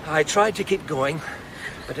 I tried to keep going,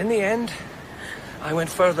 but in the end, I went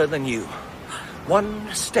further than you.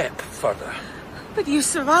 One step further. But you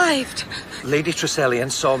survived. Lady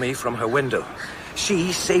Tresselian saw me from her window.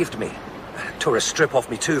 She saved me. Tore a strip off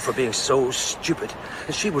me too for being so stupid.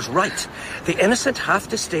 And she was right. The innocent have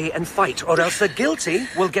to stay and fight, or else the guilty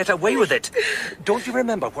will get away with it. Don't you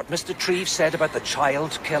remember what Mr. Treves said about the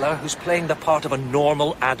child killer who's playing the part of a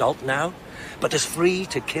normal adult now, but is free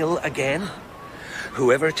to kill again?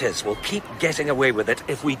 Whoever it is will keep getting away with it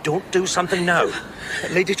if we don't do something now.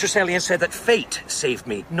 Lady Tresselian said that fate saved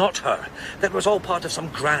me, not her. That was all part of some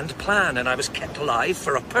grand plan, and I was kept alive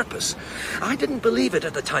for a purpose. I didn't believe it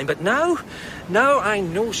at the time, but now I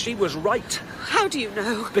know she was right. How do you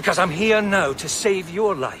know? Because I'm here now to save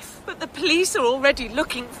your life. But the police are already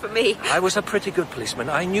looking for me. I was a pretty good policeman.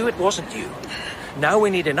 I knew it wasn't you. Now we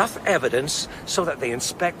need enough evidence so that the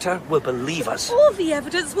inspector will believe us. All the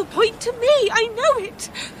evidence will point to me. I know it.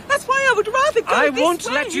 That's why I would rather go I this won't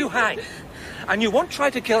way. let you hang. And you won't try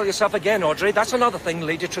to kill yourself again, Audrey. That's another thing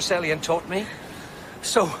Lady Tresselian taught me.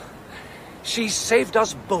 So, she saved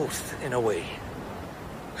us both, in a way.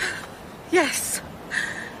 Yes.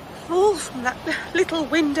 All from that little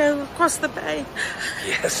window across the bay.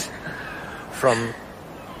 Yes. From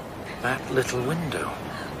that little window.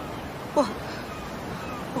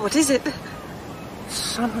 What is it?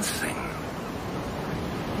 Something.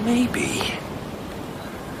 Maybe.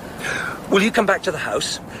 Will you come back to the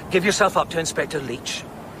house? Give yourself up to Inspector Leach.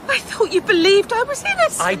 I thought you believed I was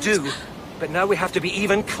innocent. I do. But now we have to be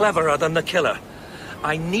even cleverer than the killer.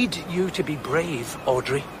 I need you to be brave,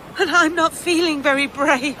 Audrey. And I'm not feeling very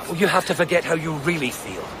brave. You have to forget how you really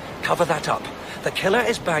feel. Cover that up. The killer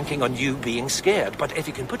is banking on you being scared, but if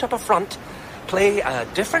you can put up a front, play a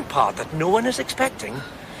different part that no one is expecting,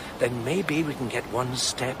 then maybe we can get one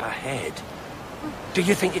step ahead. Do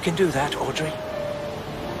you think you can do that, Audrey?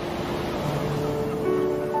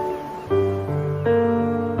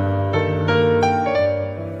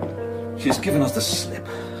 She's given us the slip.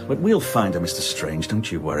 But we'll find her, Mr. Strange,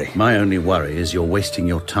 don't you worry. My only worry is you're wasting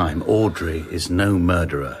your time. Audrey is no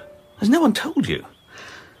murderer. Has no one told you?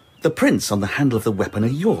 The prints on the handle of the weapon are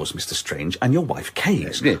yours, Mr. Strange, and your wife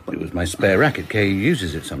Kay's. Yes, it was my spare racket. Kay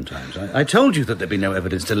uses it sometimes. I told you that there'd be no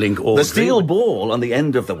evidence to link Audrey. The steel ball on the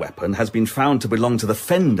end of the weapon has been found to belong to the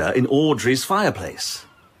fender in Audrey's fireplace.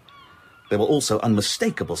 There were also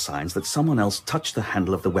unmistakable signs that someone else touched the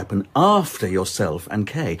handle of the weapon after yourself and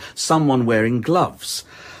Kay. Someone wearing gloves.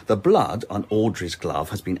 The blood on Audrey's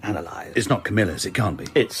glove has been analysed. It's not Camilla's, it can't be.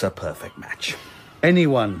 It's a perfect match.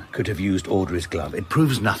 Anyone could have used Audrey's glove. It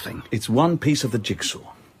proves nothing. It's one piece of the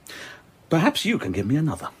jigsaw. Perhaps you can give me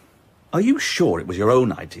another. Are you sure it was your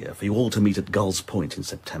own idea for you all to meet at Gull's Point in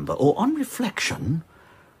September? Or, on reflection,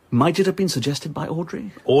 might it have been suggested by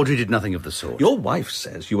Audrey? Audrey did nothing of the sort. Your wife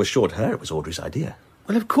says you assured her it was Audrey's idea.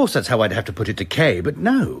 Well, of course that's how I'd have to put it to Kay, but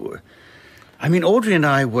no. I mean, Audrey and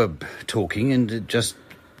I were talking and it just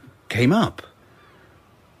came up.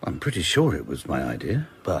 I'm pretty sure it was my idea.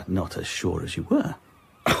 But not as sure as you were.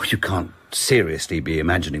 Oh, you can't seriously be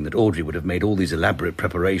imagining that Audrey would have made all these elaborate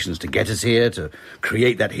preparations to get us here, to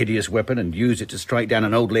create that hideous weapon and use it to strike down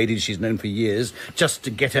an old lady she's known for years, just to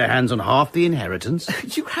get her hands on half the inheritance?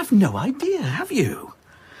 You have no idea, have you?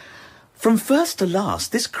 From first to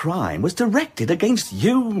last, this crime was directed against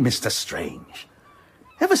you, Mr. Strange.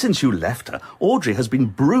 Ever since you left her, Audrey has been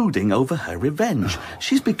brooding over her revenge.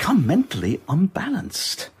 She's become mentally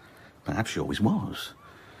unbalanced. Perhaps she always was.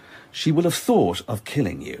 She will have thought of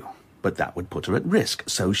killing you, but that would put her at risk,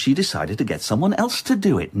 so she decided to get someone else to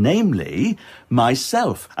do it, namely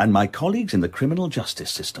myself and my colleagues in the criminal justice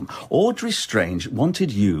system. Audrey Strange wanted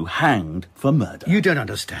you hanged for murder. You don't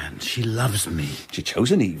understand. She loves me. She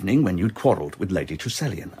chose an evening when you'd quarrelled with Lady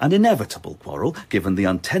Tresselian, an inevitable quarrel, given the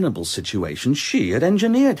untenable situation she had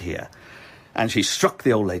engineered here. And she struck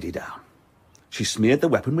the old lady down. She smeared the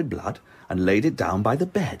weapon with blood and laid it down by the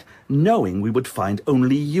bed, knowing we would find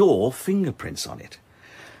only your fingerprints on it.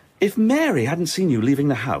 If Mary hadn't seen you leaving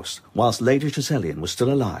the house whilst Lady Tresselian was still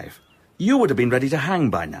alive, you would have been ready to hang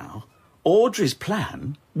by now, Audrey's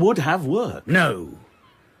plan would have worked. No.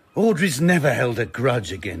 Audrey's never held a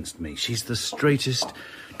grudge against me. She's the straightest,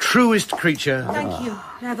 truest creature. Thank you,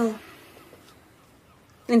 Neville.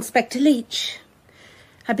 Inspector Leach,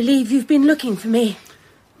 I believe you've been looking for me.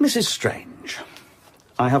 Mrs. Strange,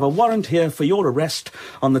 I have a warrant here for your arrest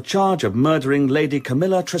on the charge of murdering Lady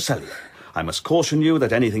Camilla Tresellian. I must caution you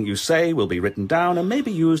that anything you say will be written down and may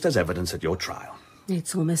be used as evidence at your trial.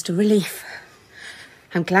 It's almost a relief.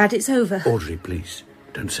 I'm glad it's over. Audrey, please,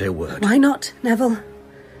 don't say a word. Why not, Neville?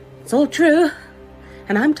 It's all true,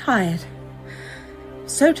 and I'm tired.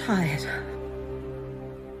 So tired.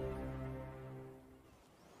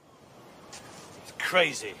 It's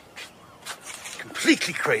crazy.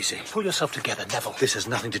 Completely crazy. Pull yourself together, Neville. This has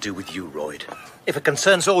nothing to do with you, Royd. If it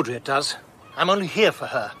concerns Audrey, it does. I'm only here for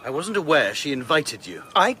her. I wasn't aware she invited you.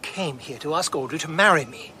 I came here to ask Audrey to marry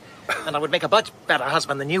me. And I would make a much better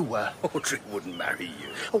husband than you were. Audrey wouldn't marry you.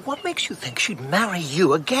 Well, what makes you think she'd marry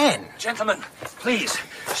you again? Gentlemen, please.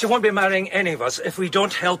 She won't be marrying any of us if we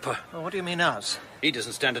don't help her. Well, what do you mean us? He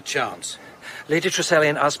doesn't stand a chance. Lady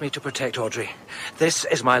Tresellian asked me to protect Audrey. This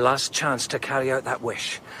is my last chance to carry out that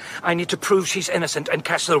wish. I need to prove she's innocent and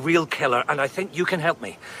catch the real killer, and I think you can help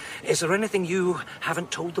me. Is there anything you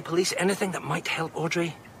haven't told the police? Anything that might help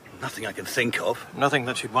Audrey? Nothing I can think of. Nothing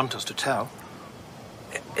that she'd want us to tell.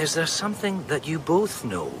 Is there something that you both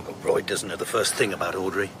know? Well, Royd doesn't know the first thing about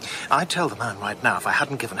Audrey. I'd tell the man right now if I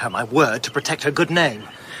hadn't given her my word to protect her good name.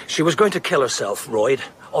 She was going to kill herself, Royd.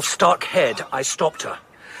 Off Stark Head, I stopped her.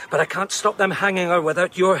 But I can't stop them hanging her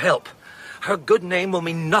without your help. Her good name will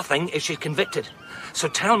mean nothing if she's convicted. So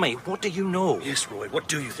tell me, what do you know? Yes, Royd, what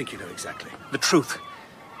do you think you know exactly? The truth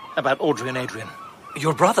about Audrey and Adrian.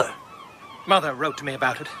 Your brother? Mother wrote to me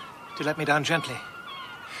about it to let me down gently.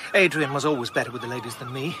 Adrian was always better with the ladies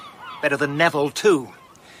than me. Better than Neville, too.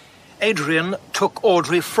 Adrian took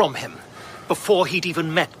Audrey from him before he'd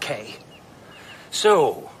even met Kay.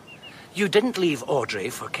 So, you didn't leave Audrey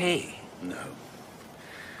for Kay? No.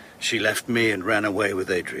 She left me and ran away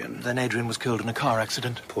with Adrian. Then Adrian was killed in a car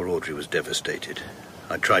accident. Poor Audrey was devastated.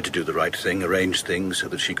 I tried to do the right thing, arrange things so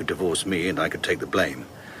that she could divorce me and I could take the blame.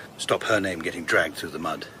 Stop her name getting dragged through the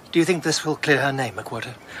mud. Do you think this will clear her name,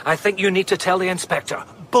 McWhirter? I think you need to tell the inspector.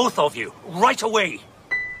 Both of you. Right away.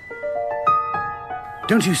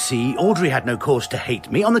 Don't you see? Audrey had no cause to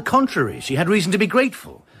hate me. On the contrary, she had reason to be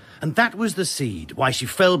grateful. And that was the seed, why she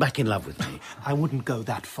fell back in love with me. I wouldn't go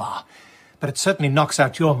that far. But it certainly knocks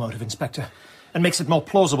out your motive, Inspector, and makes it more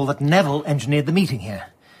plausible that Neville engineered the meeting here.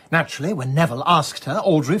 Naturally, when Neville asked her,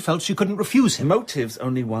 Audrey felt she couldn't refuse him. Motive's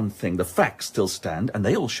only one thing. The facts still stand, and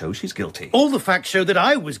they all show she's guilty. All the facts show that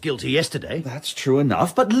I was guilty yesterday. That's true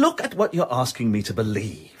enough, but look at what you're asking me to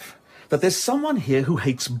believe. That there's someone here who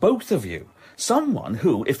hates both of you. Someone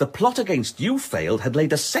who, if the plot against you failed, had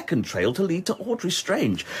laid a second trail to lead to Audrey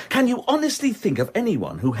Strange. Can you honestly think of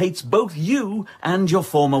anyone who hates both you and your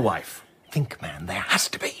former wife? Think, man, there has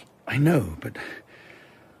to be. I know, but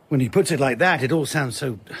when he puts it like that, it all sounds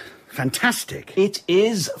so fantastic. It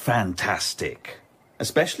is fantastic.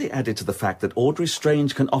 Especially added to the fact that Audrey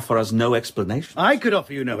Strange can offer us no explanation. I could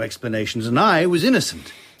offer you no explanations, and I was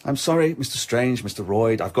innocent. I'm sorry, Mr. Strange, Mr.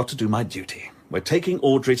 Royd, I've got to do my duty. We're taking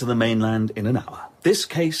Audrey to the mainland in an hour. This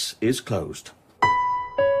case is closed.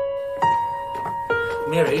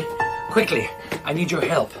 Mary, quickly. I need your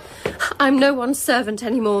help. I'm no one's servant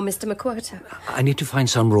anymore, Mr. McWhirter. I need to find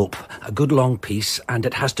some rope, a good long piece, and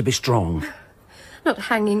it has to be strong. Not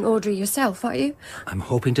hanging Audrey yourself, are you? I'm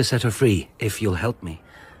hoping to set her free, if you'll help me.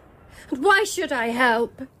 And why should I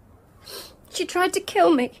help? She tried to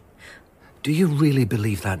kill me. Do you really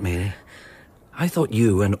believe that, Mary? I thought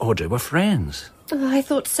you and Audrey were friends. Oh, I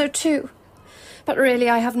thought so too. But really,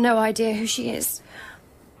 I have no idea who she is.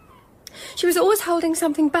 She was always holding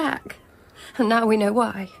something back. And now we know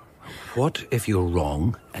why. What if you're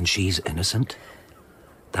wrong and she's innocent?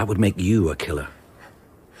 That would make you a killer.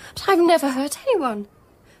 But I've never hurt anyone.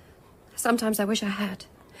 Sometimes I wish I had.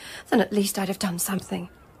 Then at least I'd have done something.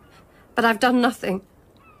 But I've done nothing.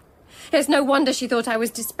 It's no wonder she thought I was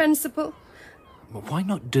dispensable. Well, why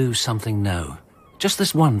not do something now? Just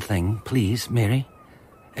this one thing, please, Mary.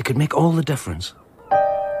 It could make all the difference.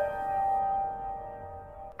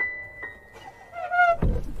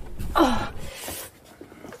 Oh.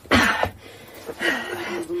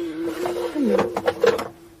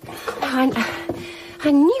 I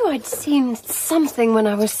knew I'd seen something when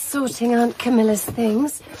I was sorting Aunt Camilla's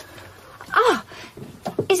things. Ah,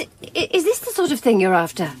 is this the sort of thing you're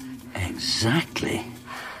after? Exactly.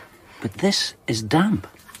 But this is damp.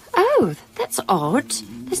 Oh, that's odd.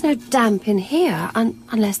 There's no damp in here,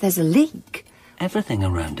 unless there's a leak. Everything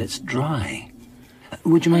around it's dry.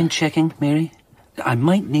 Would you mind checking, Mary? I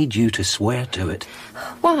might need you to swear to it.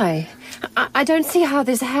 Why? I don't see how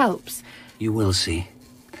this helps. You will see.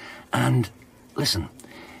 And, listen,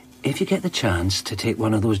 if you get the chance to take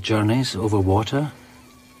one of those journeys over water,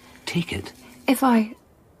 take it. If I...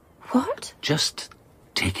 What? Just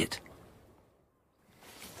take it.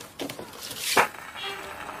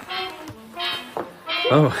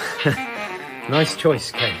 Oh, nice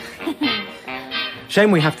choice, Kay.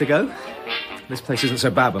 Shame we have to go. This place isn't so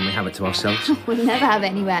bad when we have it to ourselves. We'll never have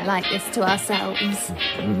anywhere like this to ourselves.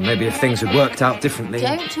 Maybe if things had worked out differently.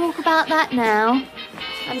 Don't talk about that now.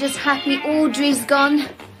 I'm just happy Audrey's gone.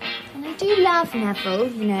 And I do love Neville,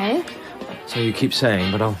 you know. So you keep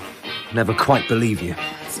saying, but I'll never quite believe you.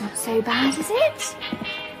 It's not so bad, is it?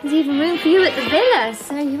 There's even room for you at the villa,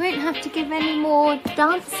 so you won't have to give any more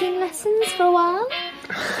dancing lessons for a while.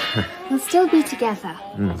 We'll still be together.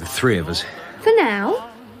 The three of us. For now.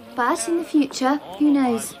 But in the future, who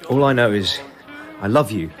knows? All I know is I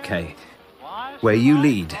love you, Kay. Where you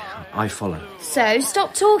lead, I follow. So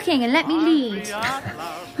stop talking and let me lead.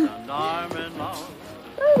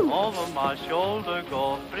 Over my shoulder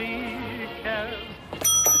go free care.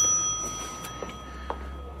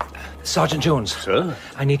 Sergeant Jones. Sir?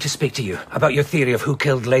 I need to speak to you about your theory of who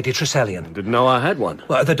killed Lady Treselyan. Didn't know I had one.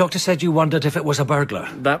 Well, the doctor said you wondered if it was a burglar.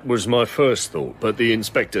 That was my first thought, but the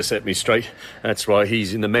inspector set me straight. That's why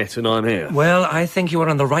he's in the Met and I'm here. Well, I think you were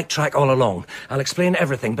on the right track all along. I'll explain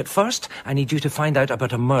everything, but first, I need you to find out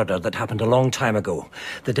about a murder that happened a long time ago.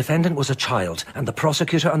 The defendant was a child, and the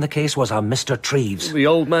prosecutor on the case was a Mr. Treves. The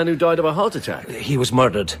old man who died of a heart attack? He was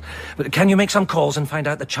murdered. But can you make some calls and find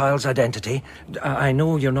out the child's identity? I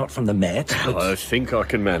know you're not from the Met, but... I think I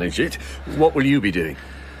can manage it. What will you be doing?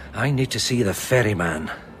 I need to see the ferryman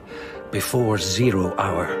before 0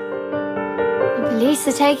 hour. The police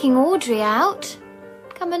are taking Audrey out.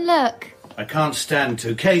 Come and look. I can't stand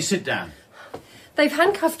to. Kay, sit down. They've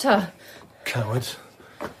handcuffed her. Cowards.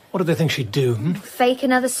 What do they think she'd do? Fake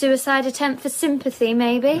another suicide attempt for sympathy,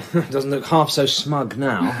 maybe. Doesn't look half so smug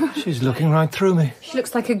now. She's looking right through me. She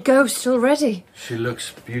looks like a ghost already. She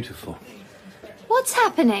looks beautiful. What's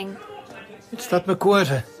happening? It's that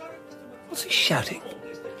McWhirter. What's he shouting?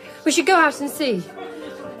 We should go out and see.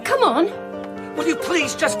 Come on. Will you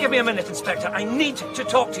please just give me a minute, Inspector? I need to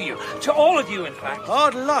talk to you. To all of you, in fact.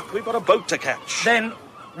 Hard luck. We've got a boat to catch. Then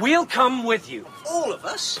we'll come with you. All of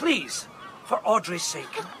us? Please, for Audrey's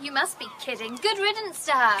sake. You must be kidding. Good riddance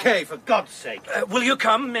to her. Kay, for God's sake. Will you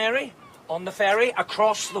come, Mary? On the ferry,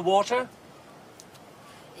 across the water?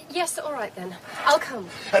 Yes, all right then. I'll come.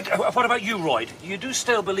 What about you, Royd? You do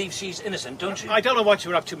still believe she's innocent, don't you? I don't know what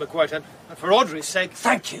you're up to, McWhirter. And for Audrey's sake...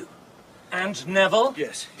 Thank you. And Neville?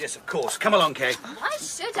 Yes, of course. Come along, Kay. Why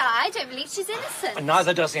should I? I don't believe she's innocent.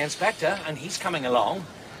 Neither does the Inspector, and he's coming along.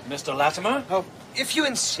 Mr. Latimer? Oh, if you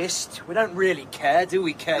insist, we don't really care, do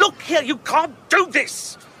we, Kay? Look here, you can't do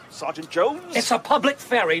this! Sergeant Jones? It's a public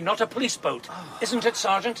ferry, not a police boat. Isn't it,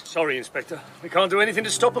 Sergeant? Sorry, Inspector. We can't do anything to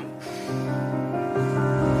stop them.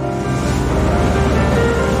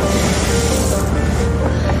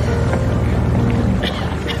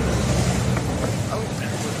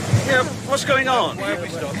 What's going on? Why have we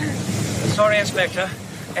stopped? Sorry, Inspector.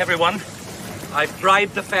 Everyone, I've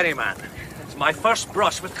bribed the ferryman. It's my first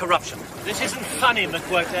brush with corruption. This isn't funny,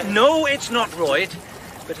 McWhirter. No, it's not, Royd.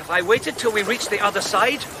 But if I waited till we reached the other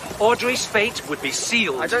side, Audrey's fate would be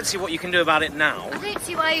sealed. I don't see what you can do about it now. I don't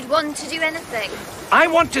see why you'd want to do anything. I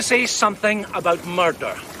want to say something about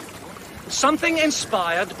murder. Something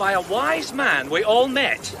inspired by a wise man we all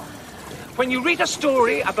met. When you read a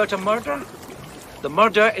story about a murder, the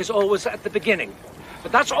murder is always at the beginning.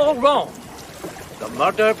 But that's all wrong. The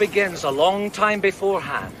murder begins a long time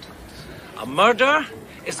beforehand. A murder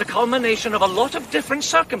is the culmination of a lot of different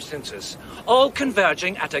circumstances, all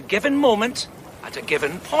converging at a given moment, at a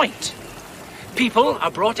given point. People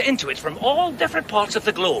are brought into it from all different parts of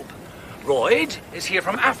the globe. Royd is here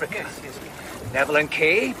from Africa. Neville and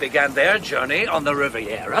Kay began their journey on the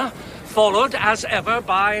Riviera, followed as ever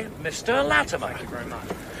by Mr. Latimer. Thank you very much.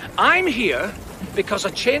 I'm here because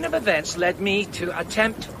a chain of events led me to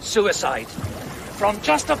attempt suicide. From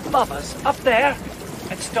just above us, up there,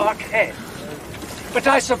 at Stark Head. But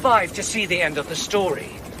I survived to see the end of the story.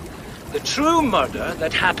 The true murder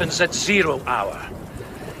that happens at 0 hour.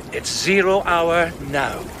 It's 0 hour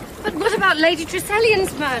now. But what about Lady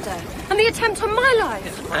Treselyan's murder? And the attempt on my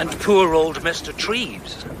life? And poor old Mr.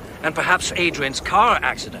 Treves. And perhaps Adrian's car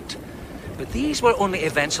accident. But these were only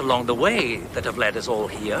events along the way that have led us all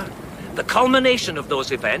here. The culmination of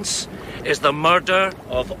those events is the murder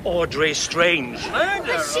of Audrey Strange.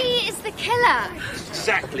 But she is the killer.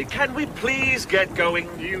 Exactly. Can we please get going?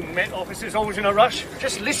 You Met officers always in a rush.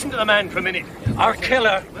 Just listen to the man for a minute. Our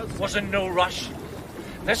killer was in no rush.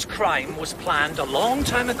 This crime was planned a long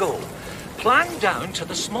time ago. Planned down to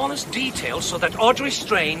the smallest detail so that Audrey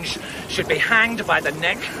Strange should be hanged by the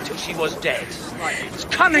neck till she was dead. It's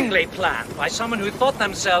cunningly planned by someone who thought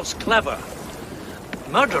themselves clever.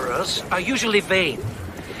 Murderers are usually vain.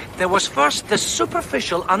 There was first the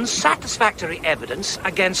superficial, unsatisfactory evidence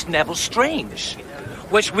against Neville Strange,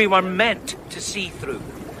 which we were meant to see through.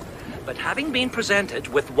 But having been presented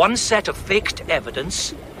with one set of faked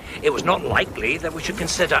evidence, it was not likely that we should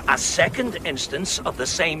consider a second instance of the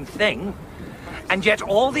same thing. And yet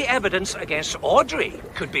all the evidence against Audrey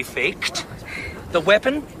could be faked. The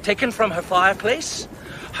weapon taken from her fireplace,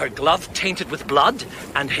 her glove tainted with blood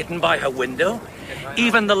and hidden by her window,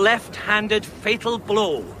 even the left-handed fatal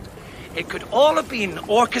blow. It could all have been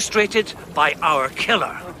orchestrated by our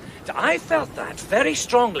killer. I felt that very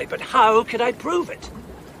strongly, but how could I prove it?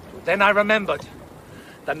 Then I remembered.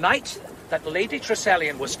 The night that Lady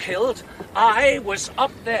Treselyan was killed, I was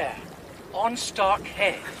up there, on Stark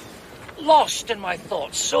Head, lost in my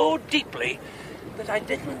thoughts so deeply that I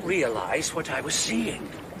didn't realize what I was seeing.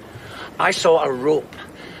 I saw a rope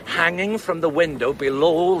hanging from the window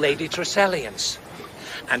below Lady Treselyan's.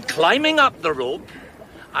 And climbing up the rope,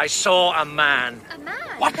 I saw a man. A man?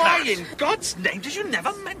 Why in God's name did you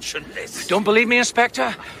never mention this? Don't believe me,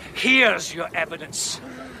 Inspector? Here's your evidence.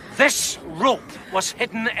 This rope was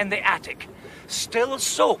hidden in the attic, still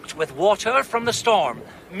soaked with water from the storm.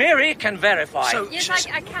 Mary can verify. So, yes,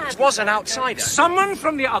 I can. It was an outsider. Someone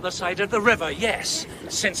from the other side of the river, yes,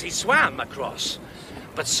 since he swam across.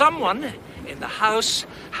 But someone in the house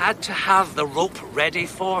had to have the rope ready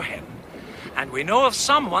for him. And we know of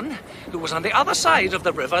someone who was on the other side of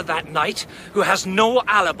the river that night who has no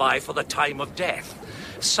alibi for the time of death.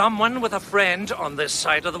 Someone with a friend on this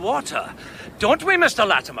side of the water. Don't we, Mr.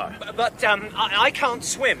 Latimer? But, I can't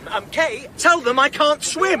swim. Kay, tell them I can't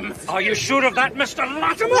swim. Are you sure of that, Mr.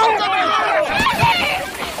 Latimer? Are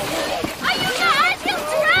you mad? He'll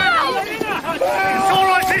drown! It's all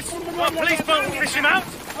right, miss. One police boat will fish him out.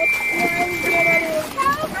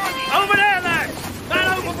 Over there, lad.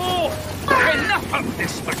 Man overboard. Enough of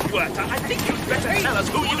this, McWhirter. I think you'd better tell us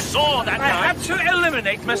who you saw that night. I had to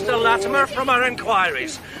eliminate Mr. Latimer from our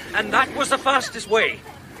inquiries, and that was the fastest way.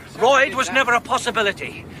 Royd was never a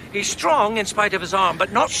possibility. He's strong in spite of his arm,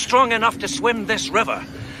 but not strong enough to swim this river,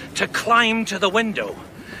 to climb to the window.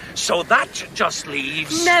 So that just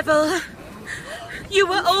leaves... Neville, you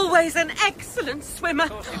were always an excellent swimmer.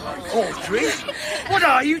 Audrey? What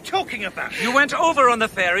are you talking about? You went over on the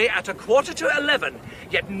ferry at 11:15,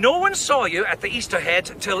 yet no one saw you at the Easter Head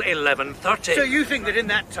till 11:30. So you think that in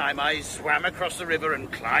that time I swam across the river and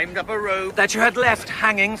climbed up a rope? That you had left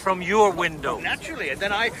hanging from your window. Naturally, and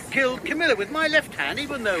then I killed Camilla with my left hand,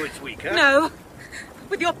 even though it's weaker. No,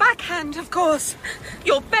 with your backhand, of course.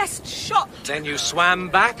 Your best shot. Then you swam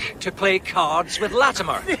back to play cards with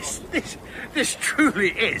Latimer. This truly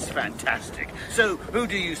is fantastic. So, who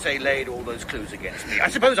do you say laid all those clues against me? I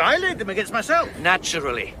suppose I laid them against myself.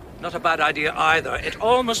 Naturally. Not a bad idea either. It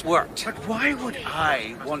almost worked. But why would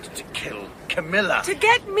I want to kill Camilla? To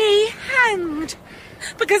get me hanged.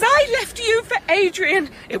 Because I left you for Adrian.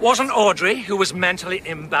 It wasn't Audrey who was mentally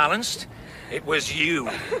imbalanced. It was you.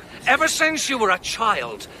 Ever since you were a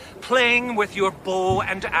child, playing with your bow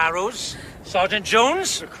and arrows. Sergeant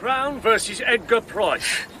Jones? The Crown versus Edgar Price.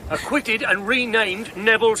 Acquitted and renamed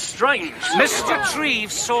Neville Strange. Mr.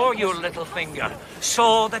 Treves saw your little finger,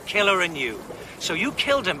 saw the killer in you. So you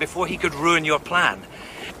killed him before he could ruin your plan.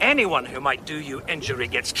 Anyone who might do you injury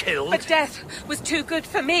gets killed. But death was too good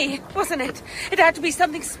for me, wasn't it? It had to be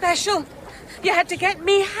something special. You had to get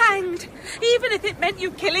me hanged, even if it meant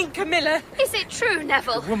you killing Camilla. Is it true,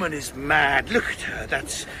 Neville? The woman is mad. Look at her.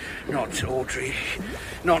 That's not Audrey.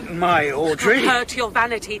 Not my Audrey. I hurt your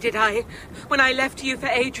vanity, did I? When I left you for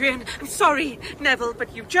Adrian. I'm sorry, Neville,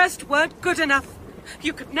 but you just weren't good enough.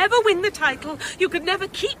 You could never win the title, you could never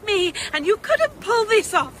keep me, and you couldn't pull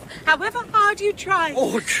this off, however hard you tried.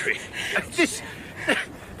 Audrey, this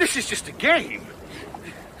is just a game.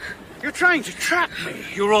 You're trying to trap me.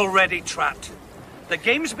 You're already trapped. The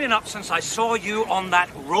game's been up since I saw you on that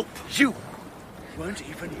rope. You weren't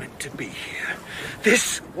even meant to be here.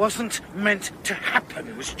 This wasn't meant to happen.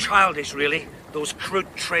 It was childish, really. Those crude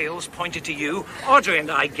trails pointed to you. Audrey and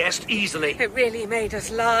I guessed easily. It really made us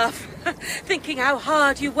laugh. Thinking how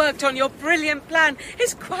hard you worked on your brilliant plan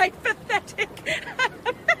is quite pathetic.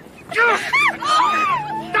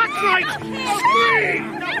 That's right! Scream!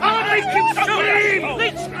 I'll make you scream!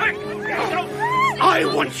 I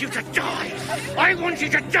want you to die! I want you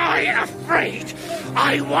to die afraid!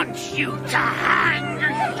 I want you to hang!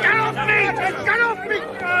 Get off me! Get off me!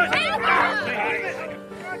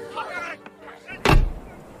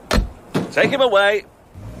 Take him away.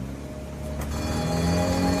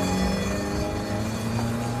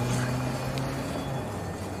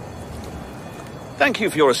 Thank you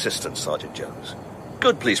for your assistance, Sergeant Jones.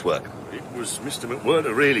 Good police work. It was Mr.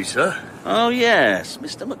 McWhirter, really, sir. Oh, yes,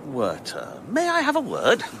 Mr. McWhirter. May I have a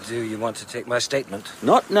word? Do you want to take my statement?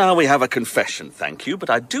 Not now we have a confession, thank you,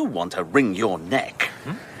 but I do want to wring your neck.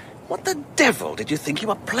 What the devil did you think you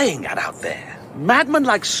were playing at out there? Madman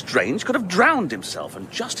like Strange could have drowned himself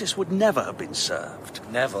and justice would never have been served.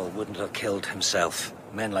 Neville wouldn't have killed himself.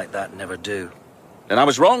 Men like that never do. Then I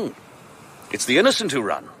was wrong. It's the innocent who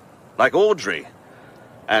run, like Audrey.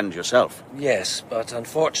 And yourself. Yes, but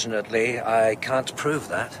unfortunately, I can't prove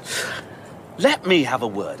that. Let me have a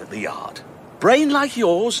word at the yard. Brain like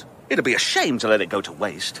yours, it'd be a shame to let it go to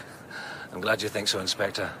waste. I'm glad you think so,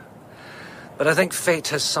 Inspector. But I think fate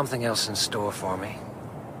has something else in store for me.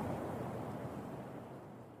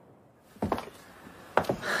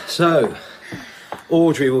 So,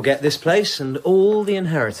 Audrey will get this place and all the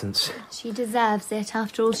inheritance. She deserves it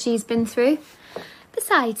after all she's been through.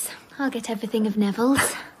 Besides, I'll get everything of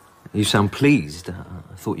Neville's. You sound pleased.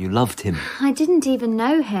 I thought you loved him. I didn't even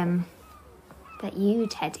know him. But you,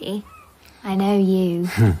 Teddy, I know you.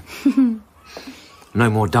 No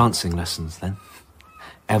more dancing lessons, then?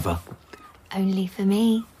 Ever? Only for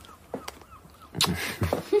me.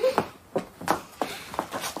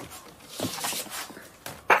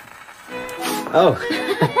 Oh.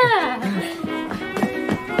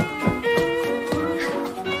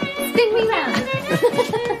 Spin me round.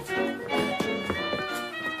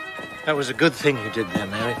 That was a good thing you did there,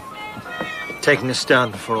 Mary. Taking a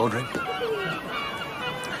stand for Audrey.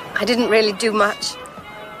 I didn't really do much,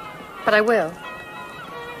 but I will.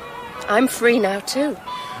 I'm free now, too.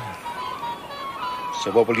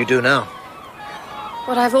 So what will you do now?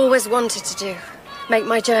 What I've always wanted to do. Make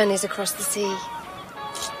my journeys across the sea.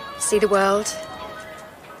 See the world.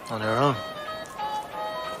 On her own.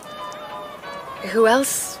 Who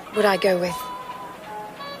else would I go with?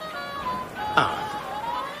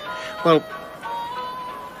 Well,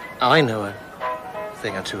 I know a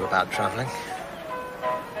thing or two about travelling.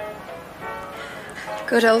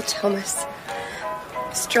 Good old Thomas.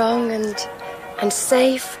 Strong and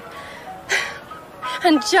safe.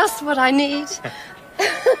 And just what I need.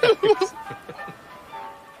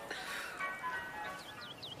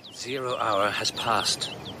 0 hour has passed.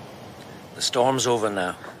 The storm's over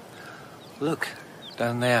now. Look,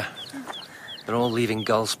 down there. They're all leaving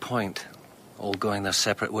Gull's Point. All going their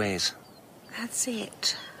separate ways. That's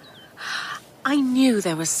it. I knew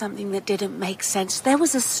there was something that didn't make sense. There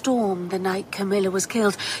was a storm the night Camilla was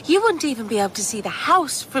killed. You wouldn't even be able to see the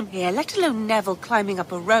house from here, let alone Neville climbing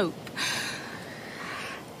up a rope.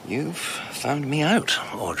 You've found me out,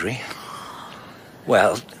 Audrey.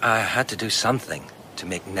 Well, I had to do something to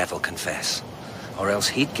make Neville confess, or else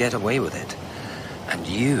he'd get away with it. And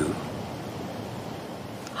you...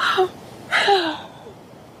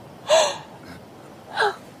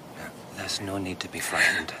 There's no need to be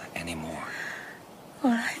frightened anymore.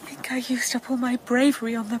 Well, I think I used up all my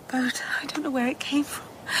bravery on the boat. I don't know where it came from.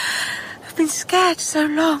 I've been scared so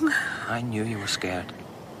long. I knew you were scared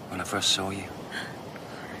when I first saw you.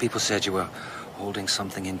 People said you were holding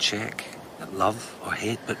something in check, love or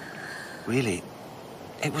hate, but really,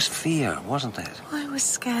 it was fear, wasn't it? I was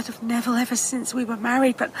scared of Neville ever since we were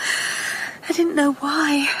married, but I didn't know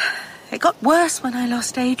why. It got worse when I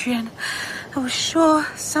lost Adrian. I was sure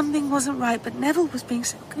something wasn't right, but Neville was being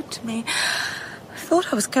so good to me. I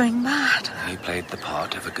thought I was going mad. He played the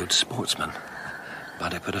part of a good sportsman,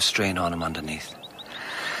 but I put a strain on him underneath.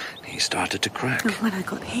 He started to crack. And when I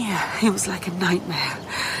got here, it was like a nightmare.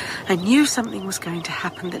 I knew something was going to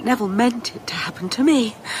happen, that Neville meant it to happen to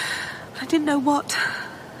me. I didn't know what.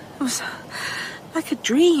 It was like a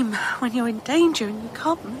dream when you're in danger and you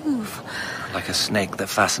can't move. Like a snake that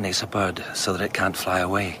fascinates a bird so that it can't fly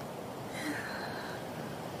away.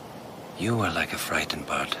 You were like a frightened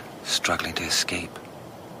bird, struggling to escape.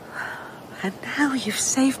 And now you've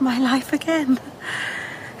saved my life again.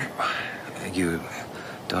 You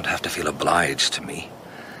don't have to feel obliged to me.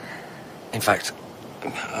 In fact,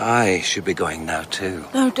 I should be going now too.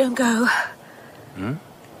 No, don't go. Hmm?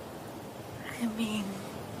 I mean...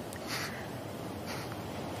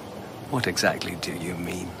 What exactly do you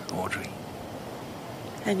mean, Audrey?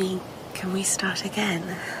 I mean, can we start again?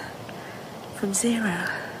 From 0?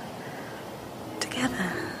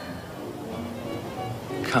 together.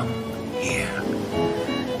 Come.